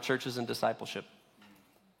lost in our churches and discipleship.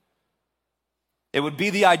 It would be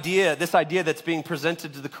this idea that's being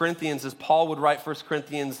presented to the Corinthians as Paul would write 1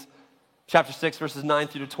 Corinthians chapter 6, verses 9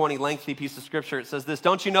 through to 20, lengthy piece of scripture. It says this,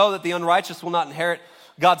 "Don't you know that the unrighteous will not inherit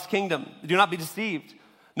God's kingdom? Do not be deceived.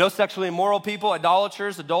 No sexually immoral people,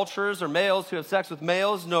 idolaters, adulterers, or males who have sex with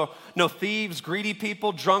males, no thieves, greedy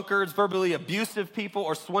people, drunkards, verbally abusive people,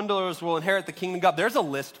 or swindlers will inherit the kingdom of God." There's a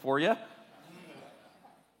list for you.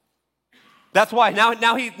 That's why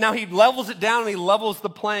now he levels it down and he levels the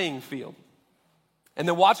playing field. And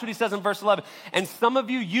then watch what he says in verse 11. "And some of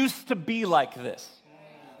you used to be like this."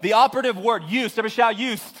 The operative word, used. Everybody shout,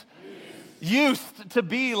 used. Used to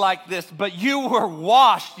be like this, but you were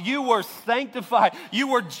washed, you were sanctified, you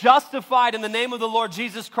were justified in the name of the Lord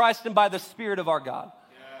Jesus Christ and by the Spirit of our God.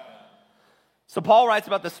 Yeah. So Paul writes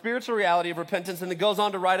about the spiritual reality of repentance, and he goes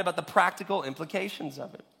on to write about the practical implications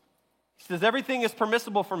of it. He says, everything is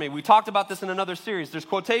permissible for me. We talked about this in another series. There's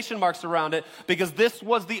quotation marks around it because this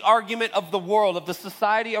was the argument of the world, of the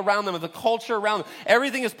society around them, of the culture around them.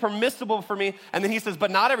 Everything is permissible for me. And then he says, but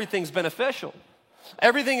not everything's beneficial.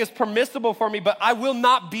 Everything is permissible for me, but I will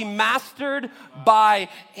not be mastered by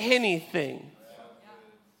anything.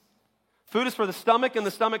 Food is for the stomach and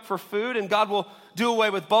the stomach for food, and God will do away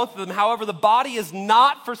with both of them. However, the body is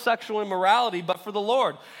not for sexual immorality, but for the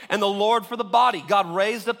Lord, and the Lord for the body. God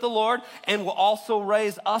raised up the Lord and will also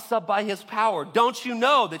raise us up by his power. Don't you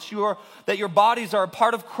know that your bodies are a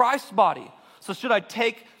part of Christ's body? So should I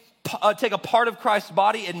take a part of Christ's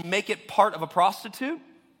body and make it part of a prostitute?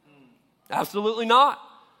 Absolutely not.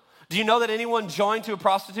 Do you know that anyone joined to a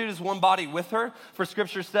prostitute is one body with her? For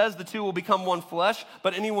scripture says the two will become one flesh,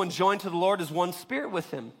 but anyone joined to the Lord is one spirit with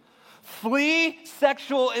him. Flee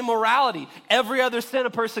sexual immorality. Every other sin a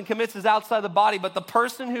person commits is outside the body, but the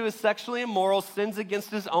person who is sexually immoral sins against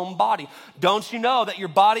his own body. Don't you know that your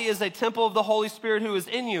body is a temple of the Holy Spirit who is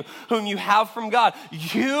in you, whom you have from God?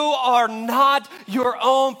 You are not your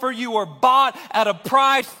own, for you were bought at a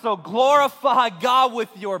price, so glorify God with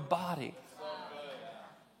your body.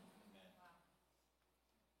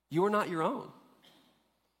 You are not your own.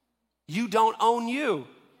 You don't own you.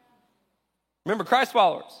 Remember, Christ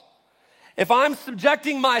followers, if I'm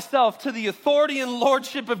subjecting myself to the authority and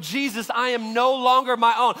lordship of Jesus, I am no longer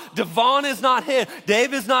my own. Devon is not his.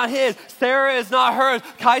 Dave is not his. Sarah is not hers.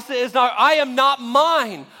 Kaisa is not. I am not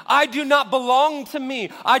mine. I do not belong to me.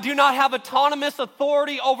 I do not have autonomous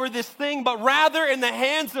authority over this thing, but rather in the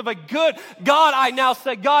hands of a good God, I now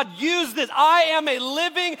say, God, use this. I am a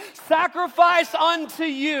living sacrifice unto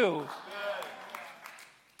you.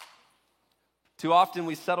 Too often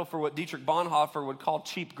we settle for what Dietrich Bonhoeffer would call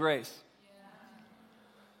cheap grace.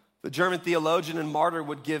 The German theologian and martyr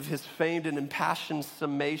would give his famed and impassioned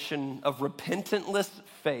summation of repentantless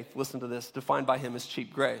faith. Listen to this, defined by him as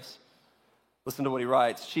cheap grace. Listen to what he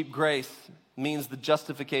writes. Cheap grace means the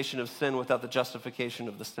justification of sin without the justification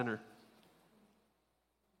of the sinner.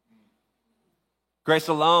 Grace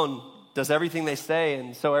alone does everything they say,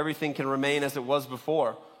 and so everything can remain as it was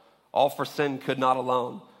before. All for sin could not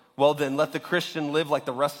alone. Well then, let the Christian live like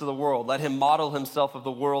the rest of the world. Let him model himself of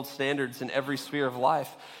the world's standards in every sphere of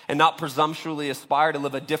life and not presumptuously aspire to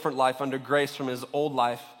live a different life under grace from his old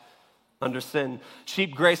life under sin.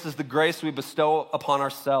 Cheap grace is the grace we bestow upon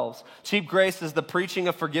ourselves. Cheap grace is the preaching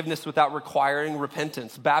of forgiveness without requiring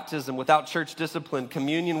repentance, baptism without church discipline,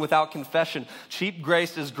 communion without confession. Cheap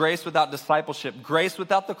grace is grace without discipleship, grace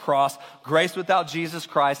without the cross, grace without Jesus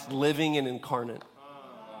Christ living and incarnate.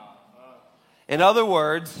 In other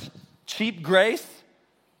words, cheap grace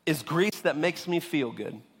is grease that makes me feel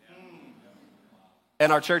good.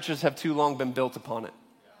 And our churches have too long been built upon it.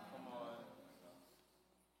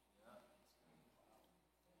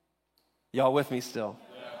 Y'all with me still?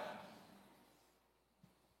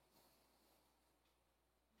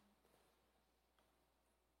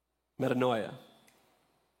 Metanoia.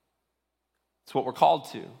 It's what we're called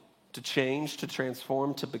to change, to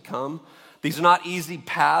transform, to become. These are not easy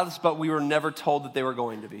paths, but we were never told that they were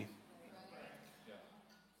going to be.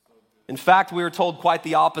 In fact, we were told quite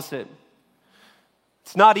the opposite.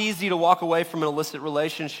 It's not easy to walk away from an illicit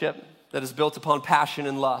relationship that is built upon passion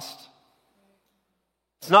and lust.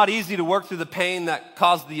 It's not easy to work through the pain that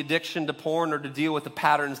caused the addiction to porn or to deal with the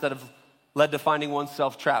patterns that have led to finding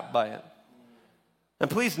oneself trapped by it.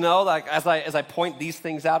 And please know, like as I point these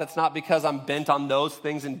things out, it's not because I'm bent on those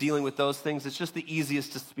things and dealing with those things. It's just the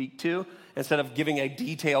easiest to speak to instead of giving a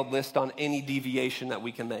detailed list on any deviation that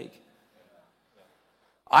we can make.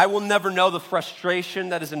 I will never know the frustration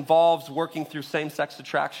that is involved working through same-sex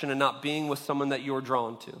attraction and not being with someone that you're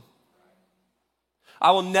drawn to.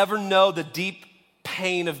 I will never know the deep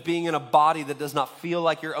pain of being in a body that does not feel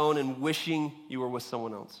like your own and wishing you were with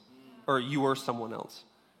someone else or you were someone else.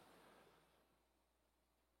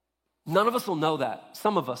 None of us will know that.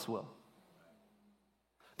 Some of us will.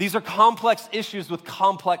 These are complex issues with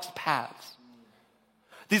complex paths.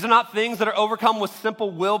 These are not things that are overcome with simple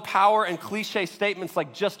willpower and cliche statements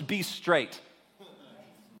like just be straight.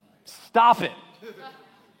 Stop it.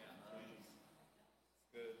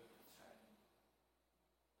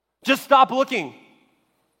 Just stop looking.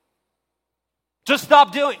 Just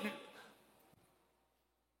stop doing.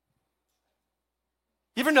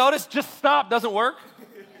 You ever notice just stop doesn't work?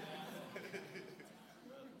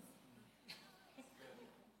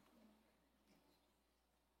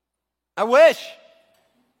 I wish.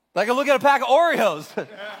 Like I look at a pack of Oreos.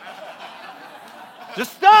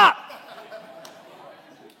 Just stop.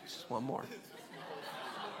 Just one more.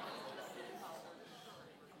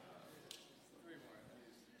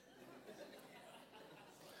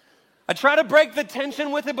 I try to break the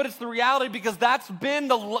tension with it, but it's the reality because that's been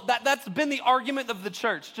the argument of the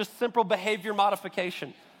church, just simple behavior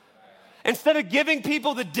modification. Instead of giving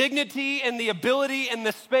people the dignity and the ability and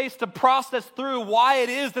the space to process through why it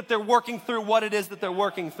is that they're working through what it is that they're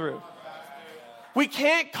working through. We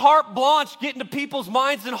can't carte blanche get into people's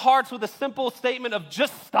minds and hearts with a simple statement of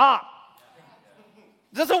just stop.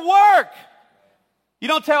 It doesn't work. You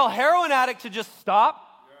don't tell a heroin addict to just stop.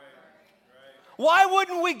 Why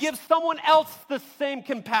wouldn't we give someone else the same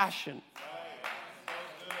compassion?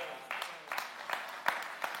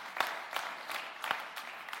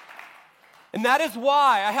 And that is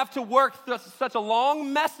why I have to work through such a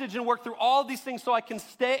long message and work through all of these things so I can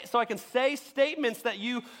say statements that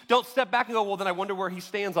you don't step back and go, well, then I wonder where he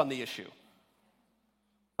stands on the issue.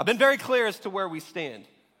 I've been very clear as to where we stand.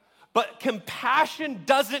 But compassion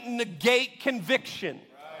doesn't negate conviction.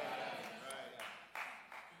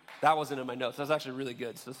 That wasn't in my notes. That was actually really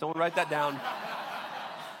good. So someone write that down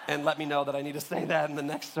and let me know that I need to say that in the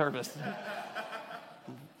next service.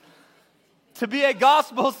 To be a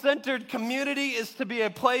gospel-centered community is to be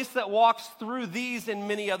a place that walks through these and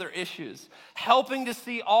many other issues, helping to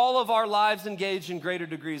see all of our lives engaged in greater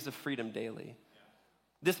degrees of freedom daily.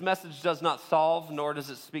 This message does not solve, nor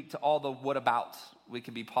does it speak to all the whatabouts we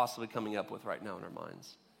could be possibly coming up with right now in our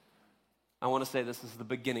minds. I want to say this is the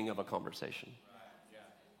beginning of a conversation.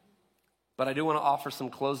 But I do want to offer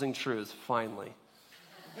some closing truths, finally.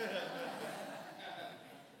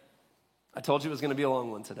 I told you it was going to be a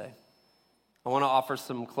long one today. I want to offer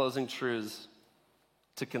some closing truths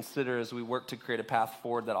to consider as we work to create a path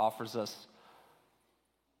forward that offers us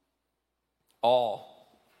all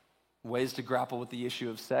ways to grapple with the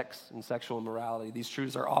issue of sex and sexual immorality. These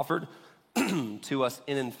truths are offered to us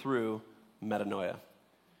in and through metanoia.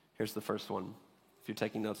 Here's the first one. If you're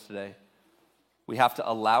taking notes today, we have to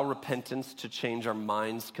allow repentance to change our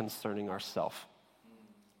minds concerning ourselves.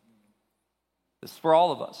 This is for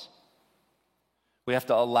all of us. We have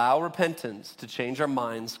to allow repentance to change our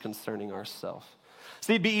minds concerning ourselves.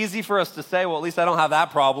 See, it'd be easy for us to say, well, at least I don't have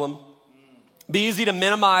that problem. It'd be easy to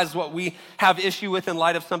minimize what we have issue with in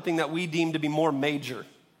light of something that we deem to be more major.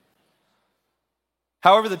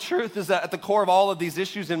 However, the truth is that at the core of all of these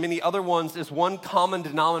issues and many other ones is one common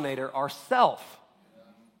denominator, ourself,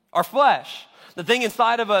 our flesh, the thing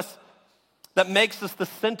inside of us that makes us the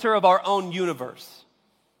center of our own universe.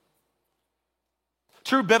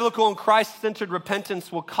 True biblical and Christ-centered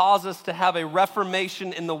repentance will cause us to have a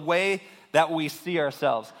reformation in the way that we see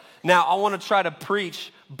ourselves. Now, I want to try to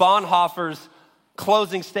preach Bonhoeffer's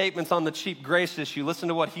closing statements on the cheap grace issue. Listen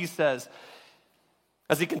to what he says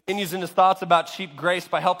as he continues in his thoughts about cheap grace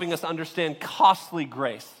by helping us understand costly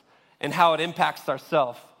grace and how it impacts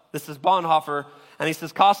ourselves. This is Bonhoeffer, and he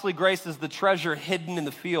says, costly grace is the treasure hidden in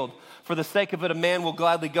the field. For the sake of it, a man will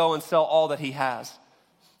gladly go and sell all that he has.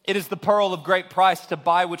 It is the pearl of great price to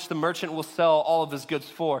buy which the merchant will sell all of his goods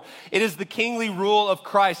for. It is the kingly rule of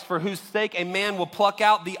Christ for whose sake a man will pluck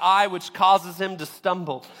out the eye which causes him to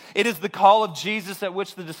stumble. It is the call of Jesus at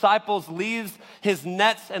which the disciples leaves his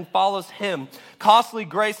nets and follows him. Costly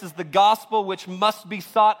grace is the gospel which must be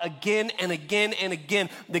sought again and again and again.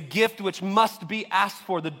 The gift which must be asked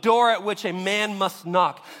for. The door at which a man must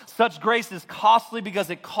knock. Such grace is costly because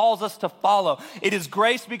it calls us to follow. It is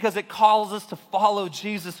grace because it calls us to follow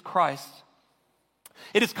Jesus Christ.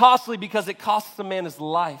 It is costly because it costs a man his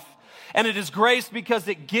life. And it is grace because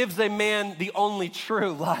it gives a man the only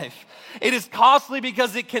true life. It is costly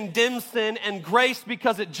because it condemns sin, and grace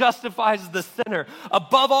because it justifies the sinner.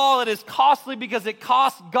 Above all, it is costly because it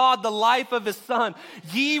cost God the life of his son.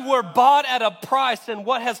 Ye were bought at a price, and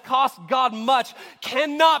what has cost God much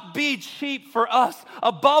cannot be cheap for us.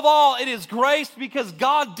 Above all, it is grace because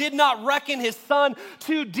God did not reckon his son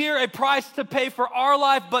too dear a price to pay for our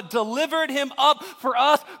life, but delivered him up for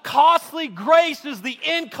us. Costly grace is the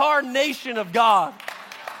incarnation of God.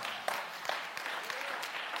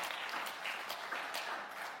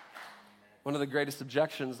 One of the greatest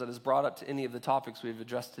objections that is brought up to any of the topics we've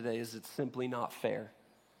addressed today is it's simply not fair.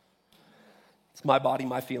 It's my body,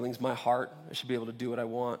 my feelings, my heart. I should be able to do what I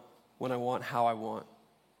want, when I want, how I want.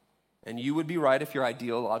 And you would be right if your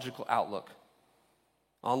ideological outlook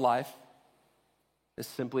on life is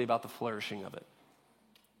simply about the flourishing of it.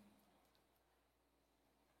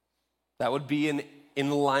 That would be in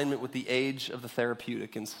alignment with the age of the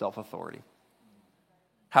therapeutic and self-authority.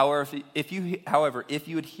 However, if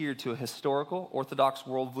you adhere to a historical, orthodox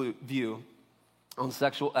worldview on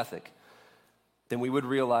sexual ethic, then we would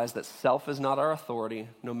realize that self is not our authority,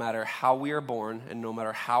 no matter how we are born and no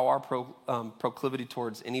matter how our proclivity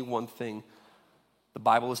towards any one thing. The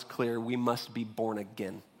Bible is clear, we must be born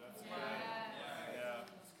again.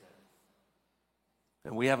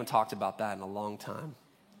 And we haven't talked about that in a long time.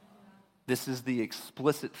 This is the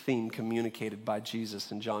explicit theme communicated by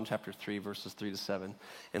Jesus in John chapter 3, verses 3 to 7,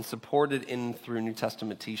 and supported in through New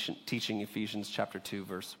Testament teaching Ephesians chapter 2,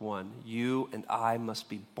 verse 1. You and I must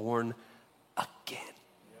be born again.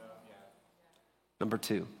 Number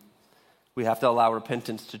 2, we have to allow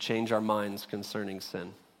repentance to change our minds concerning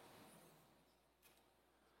sin.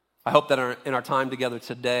 I hope that in our time together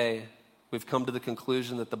today, we've come to the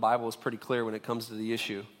conclusion that the Bible is pretty clear when it comes to the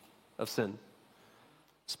issue of sin,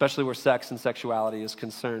 especially where sex and sexuality is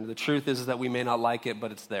concerned. The truth is that we may not like it,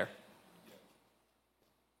 but it's there.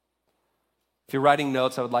 If you're writing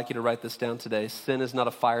notes, I would like you to write this down today. Sin is not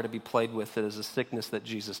a fire to be played with. It is a sickness that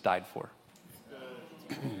Jesus died for.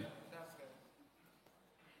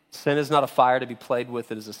 Sin is not a fire to be played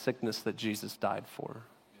with. It is a sickness that Jesus died for.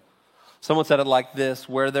 Someone said it like this: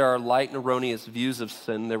 where there are light and erroneous views of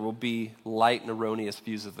sin, there will be light and erroneous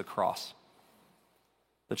views of the cross.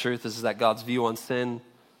 The truth is that God's view on sin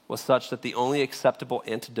was such that the only acceptable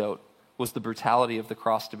antidote was the brutality of the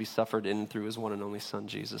cross to be suffered in and through his one and only son,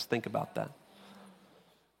 Jesus. Think about that.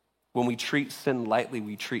 When we treat sin lightly,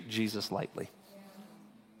 we treat Jesus lightly.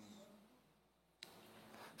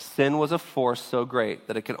 Sin was a force so great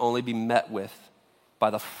that it could only be met with by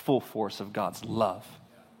the full force of God's love.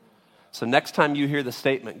 So next time you hear the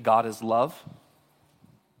statement, God is love,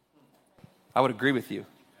 I would agree with you.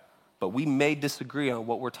 But we may disagree on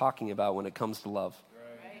what we're talking about when it comes to love.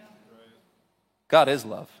 God is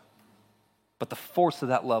love. But the force of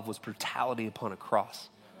that love was brutality upon a cross,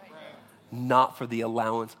 not for the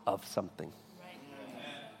allowance of something.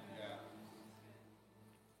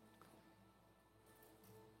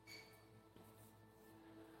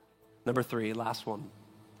 Number 3, last one.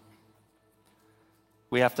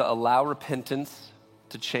 We have to allow repentance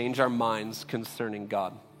to change our minds concerning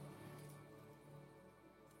God.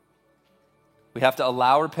 We have to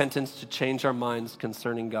allow repentance to change our minds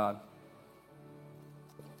concerning God.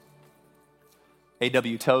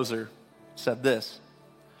 A.W. Tozer said this: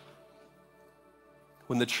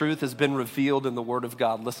 when the truth has been revealed in the Word of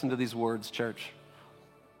God, listen to these words, church.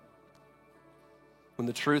 When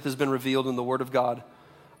the truth has been revealed in the Word of God,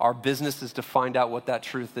 our business is to find out what that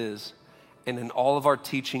truth is, and in all of our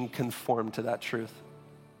teaching, conform to that truth.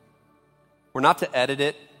 We're not to edit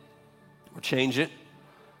it or change it,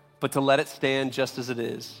 but to let it stand just as it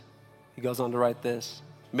is. He goes on to write this: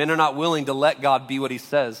 men are not willing to let God be what he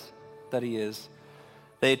says that he is.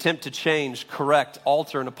 They attempt to change, correct,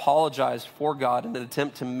 alter, and apologize for God in an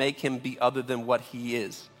attempt to make him be other than what he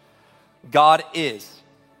is. God is,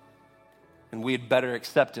 and we had better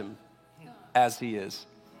accept him as he is.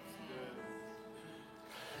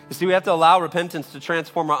 You see, we have to allow repentance to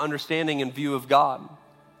transform our understanding and view of God.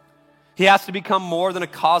 He has to become more than a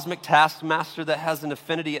cosmic taskmaster that has an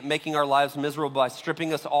affinity at making our lives miserable by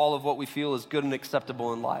stripping us all of what we feel is good and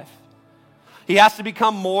acceptable in life. He has to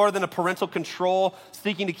become more than a parental control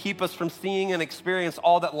seeking to keep us from seeing and experience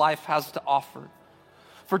all that life has to offer.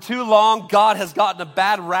 For too long, God has gotten a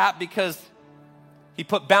bad rap because he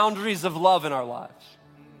put boundaries of love in our lives.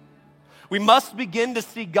 We must begin to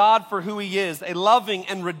see God for who he is, a loving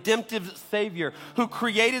and redemptive Savior who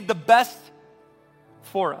created the best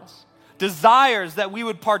for us, desires that we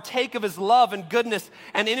would partake of his love and goodness,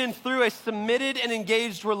 and in and through a submitted and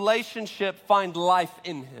engaged relationship, find life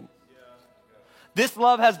in him. This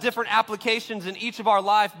love has different applications in each of our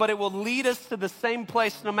life, but it will lead us to the same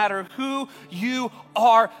place no matter who you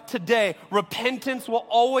are today. Repentance will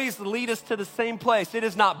always lead us to the same place. It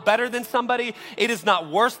is not better than somebody. It is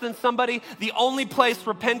not worse than somebody. The only place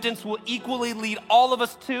repentance will equally lead all of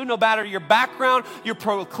us to, no matter your background, your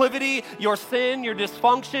proclivity, your sin, your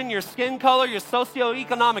dysfunction, your skin color, your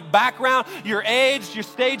socioeconomic background, your age, your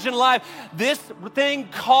stage in life. This thing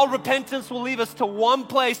called repentance will lead us to one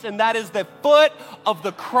place, and that is the foot of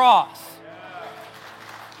the cross.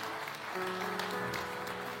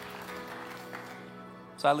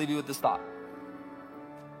 So I leave you with this thought.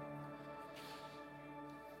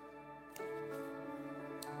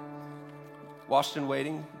 Washington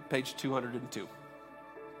Waiting, page 202.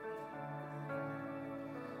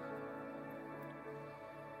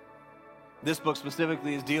 This book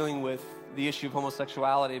specifically is dealing with the issue of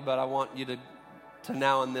homosexuality, but I want you to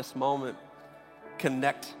now in this moment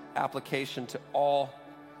connect application to all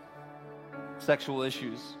sexual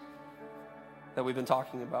issues that we've been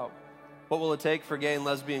talking about. What will it take for gay and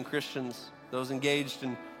lesbian Christians, those engaged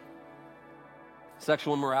in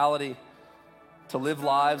sexual immorality, to live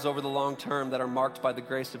lives over the long term that are marked by the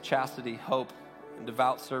grace of chastity, hope, and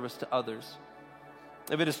devout service to others?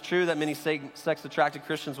 If it is true that many sex-attracted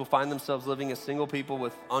Christians will find themselves living as single people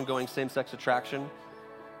with ongoing same-sex attraction,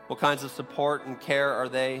 what kinds of support and care are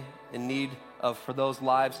they in need of for those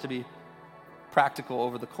lives to be practical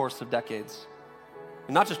over the course of decades?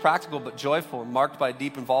 And not just practical, but joyful, marked by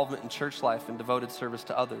deep involvement in church life and devoted service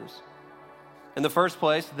to others. In the first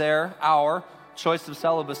place, our choice of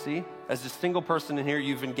celibacy, as a single person in here,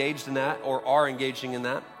 you've engaged in that or are engaging in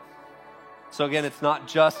that. So again, it's not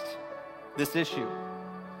just this issue.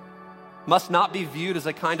 Must not be viewed as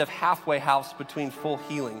a kind of halfway house between full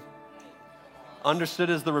healing, understood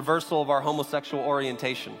as the reversal of our homosexual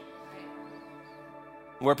orientation,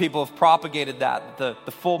 where people have propagated that the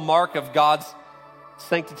full mark of God's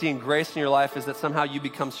sanctity and grace in your life is that somehow you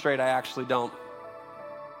become straight. I actually don't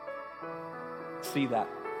see that.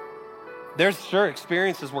 There's sure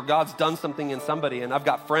experiences where God's done something in somebody, and I've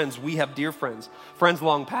got friends, we have dear friends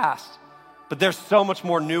long past, but there's so much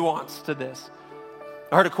more nuance to this.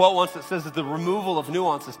 I heard a quote once that says that the removal of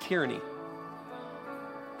nuance is tyranny.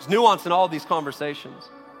 There's nuance in all of these conversations.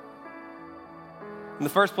 In the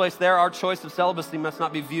first place, our choice of celibacy must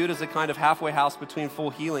not be viewed as a kind of halfway house between full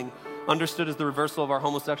healing, understood as the reversal of our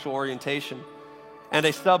homosexual orientation, and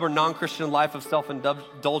a sub or non-Christian life of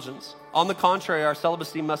self-indulgence. On the contrary, our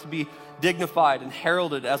celibacy must be dignified and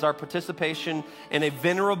heralded as our participation in a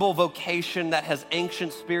venerable vocation that has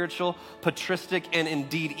ancient spiritual, patristic, and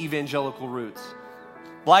indeed evangelical roots.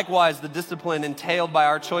 Likewise, the discipline entailed by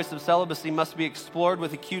our choice of celibacy must be explored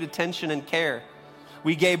with acute attention and care.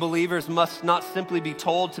 We gay believers must not simply be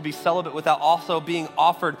told to be celibate without also being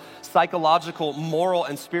offered psychological, moral,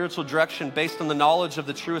 and spiritual direction based on the knowledge of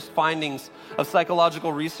the truest findings of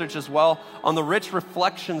psychological research, as well on the rich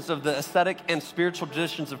reflections of the ascetic and spiritual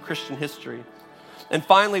traditions of Christian history. And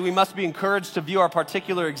finally, we must be encouraged to view our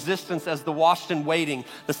particular existence as the washed and waiting,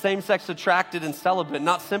 the same-sex attracted and celibate,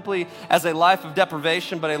 not simply as a life of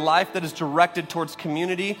deprivation, but a life that is directed towards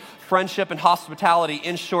community, friendship, and hospitality.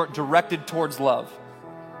 In short, directed towards love.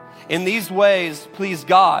 In these ways, please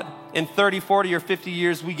God, in 30, 40, or 50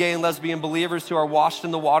 years, we gay and lesbian believers who are washed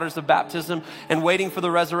in the waters of baptism and waiting for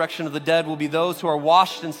the resurrection of the dead will be those who are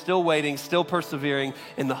washed and still waiting, still persevering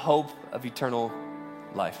in the hope of eternal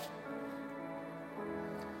life.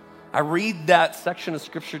 I read that section of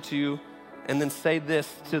scripture to you and then say this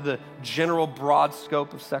to the general broad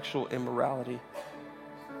scope of sexual immorality.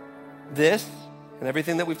 This, and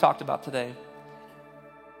everything that we've talked about today,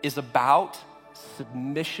 is about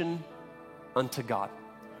submission unto God.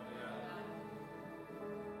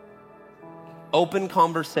 Open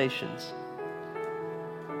conversations,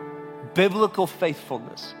 biblical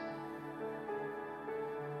faithfulness,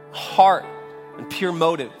 heart and pure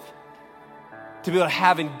motive, to be able to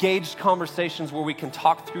have engaged conversations where we can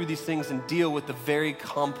talk through these things and deal with the very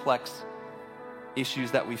complex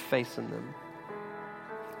issues that we face in them.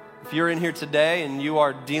 If you're in here today and you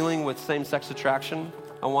are dealing with same-sex attraction,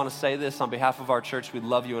 I want to say this on behalf of our church. We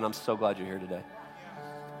love you, and I'm so glad you're here today.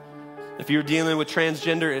 If you're dealing with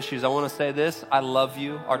transgender issues, I want to say this. I love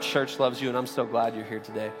you. Our church loves you, and I'm so glad you're here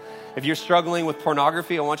today. If you're struggling with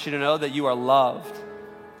pornography, I want you to know that you are loved,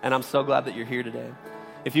 and I'm so glad that you're here today.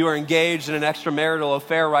 If you are engaged in an extramarital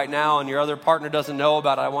affair right now and your other partner doesn't know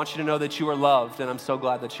about it, I want you to know that you are loved, and I'm so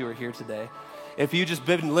glad that you are here today. If you just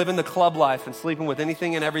been living the club life and sleeping with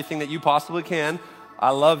anything and everything that you possibly can,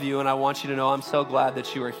 I love you, and I want you to know I'm so glad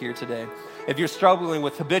that you are here today. If you're struggling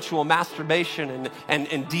with habitual masturbation and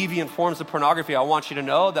deviant forms of pornography, I want you to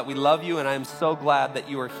know that we love you, and I am so glad that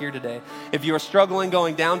you are here today. If you are struggling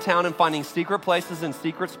going downtown and finding secret places and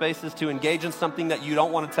secret spaces to engage in something that you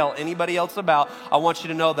don't want to tell anybody else about, I want you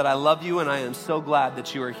to know that I love you, and I am so glad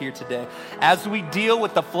that you are here today. As we deal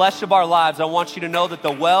with the flesh of our lives, I want you to know that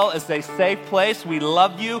the well is a safe place. We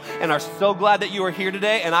love you and are so glad that you are here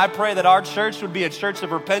today, and I pray that our church would be a church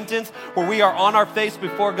of repentance where we are on our face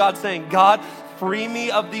before God saying, God, free me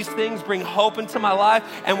of these things, bring hope into my life,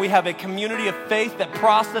 and we have a community of faith that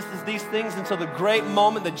processes these things until the great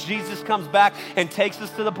moment that Jesus comes back and takes us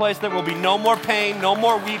to the place there will be no more pain, no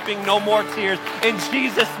more weeping, no more tears. In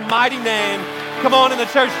Jesus' mighty name, come on, in the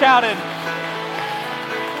church shouted.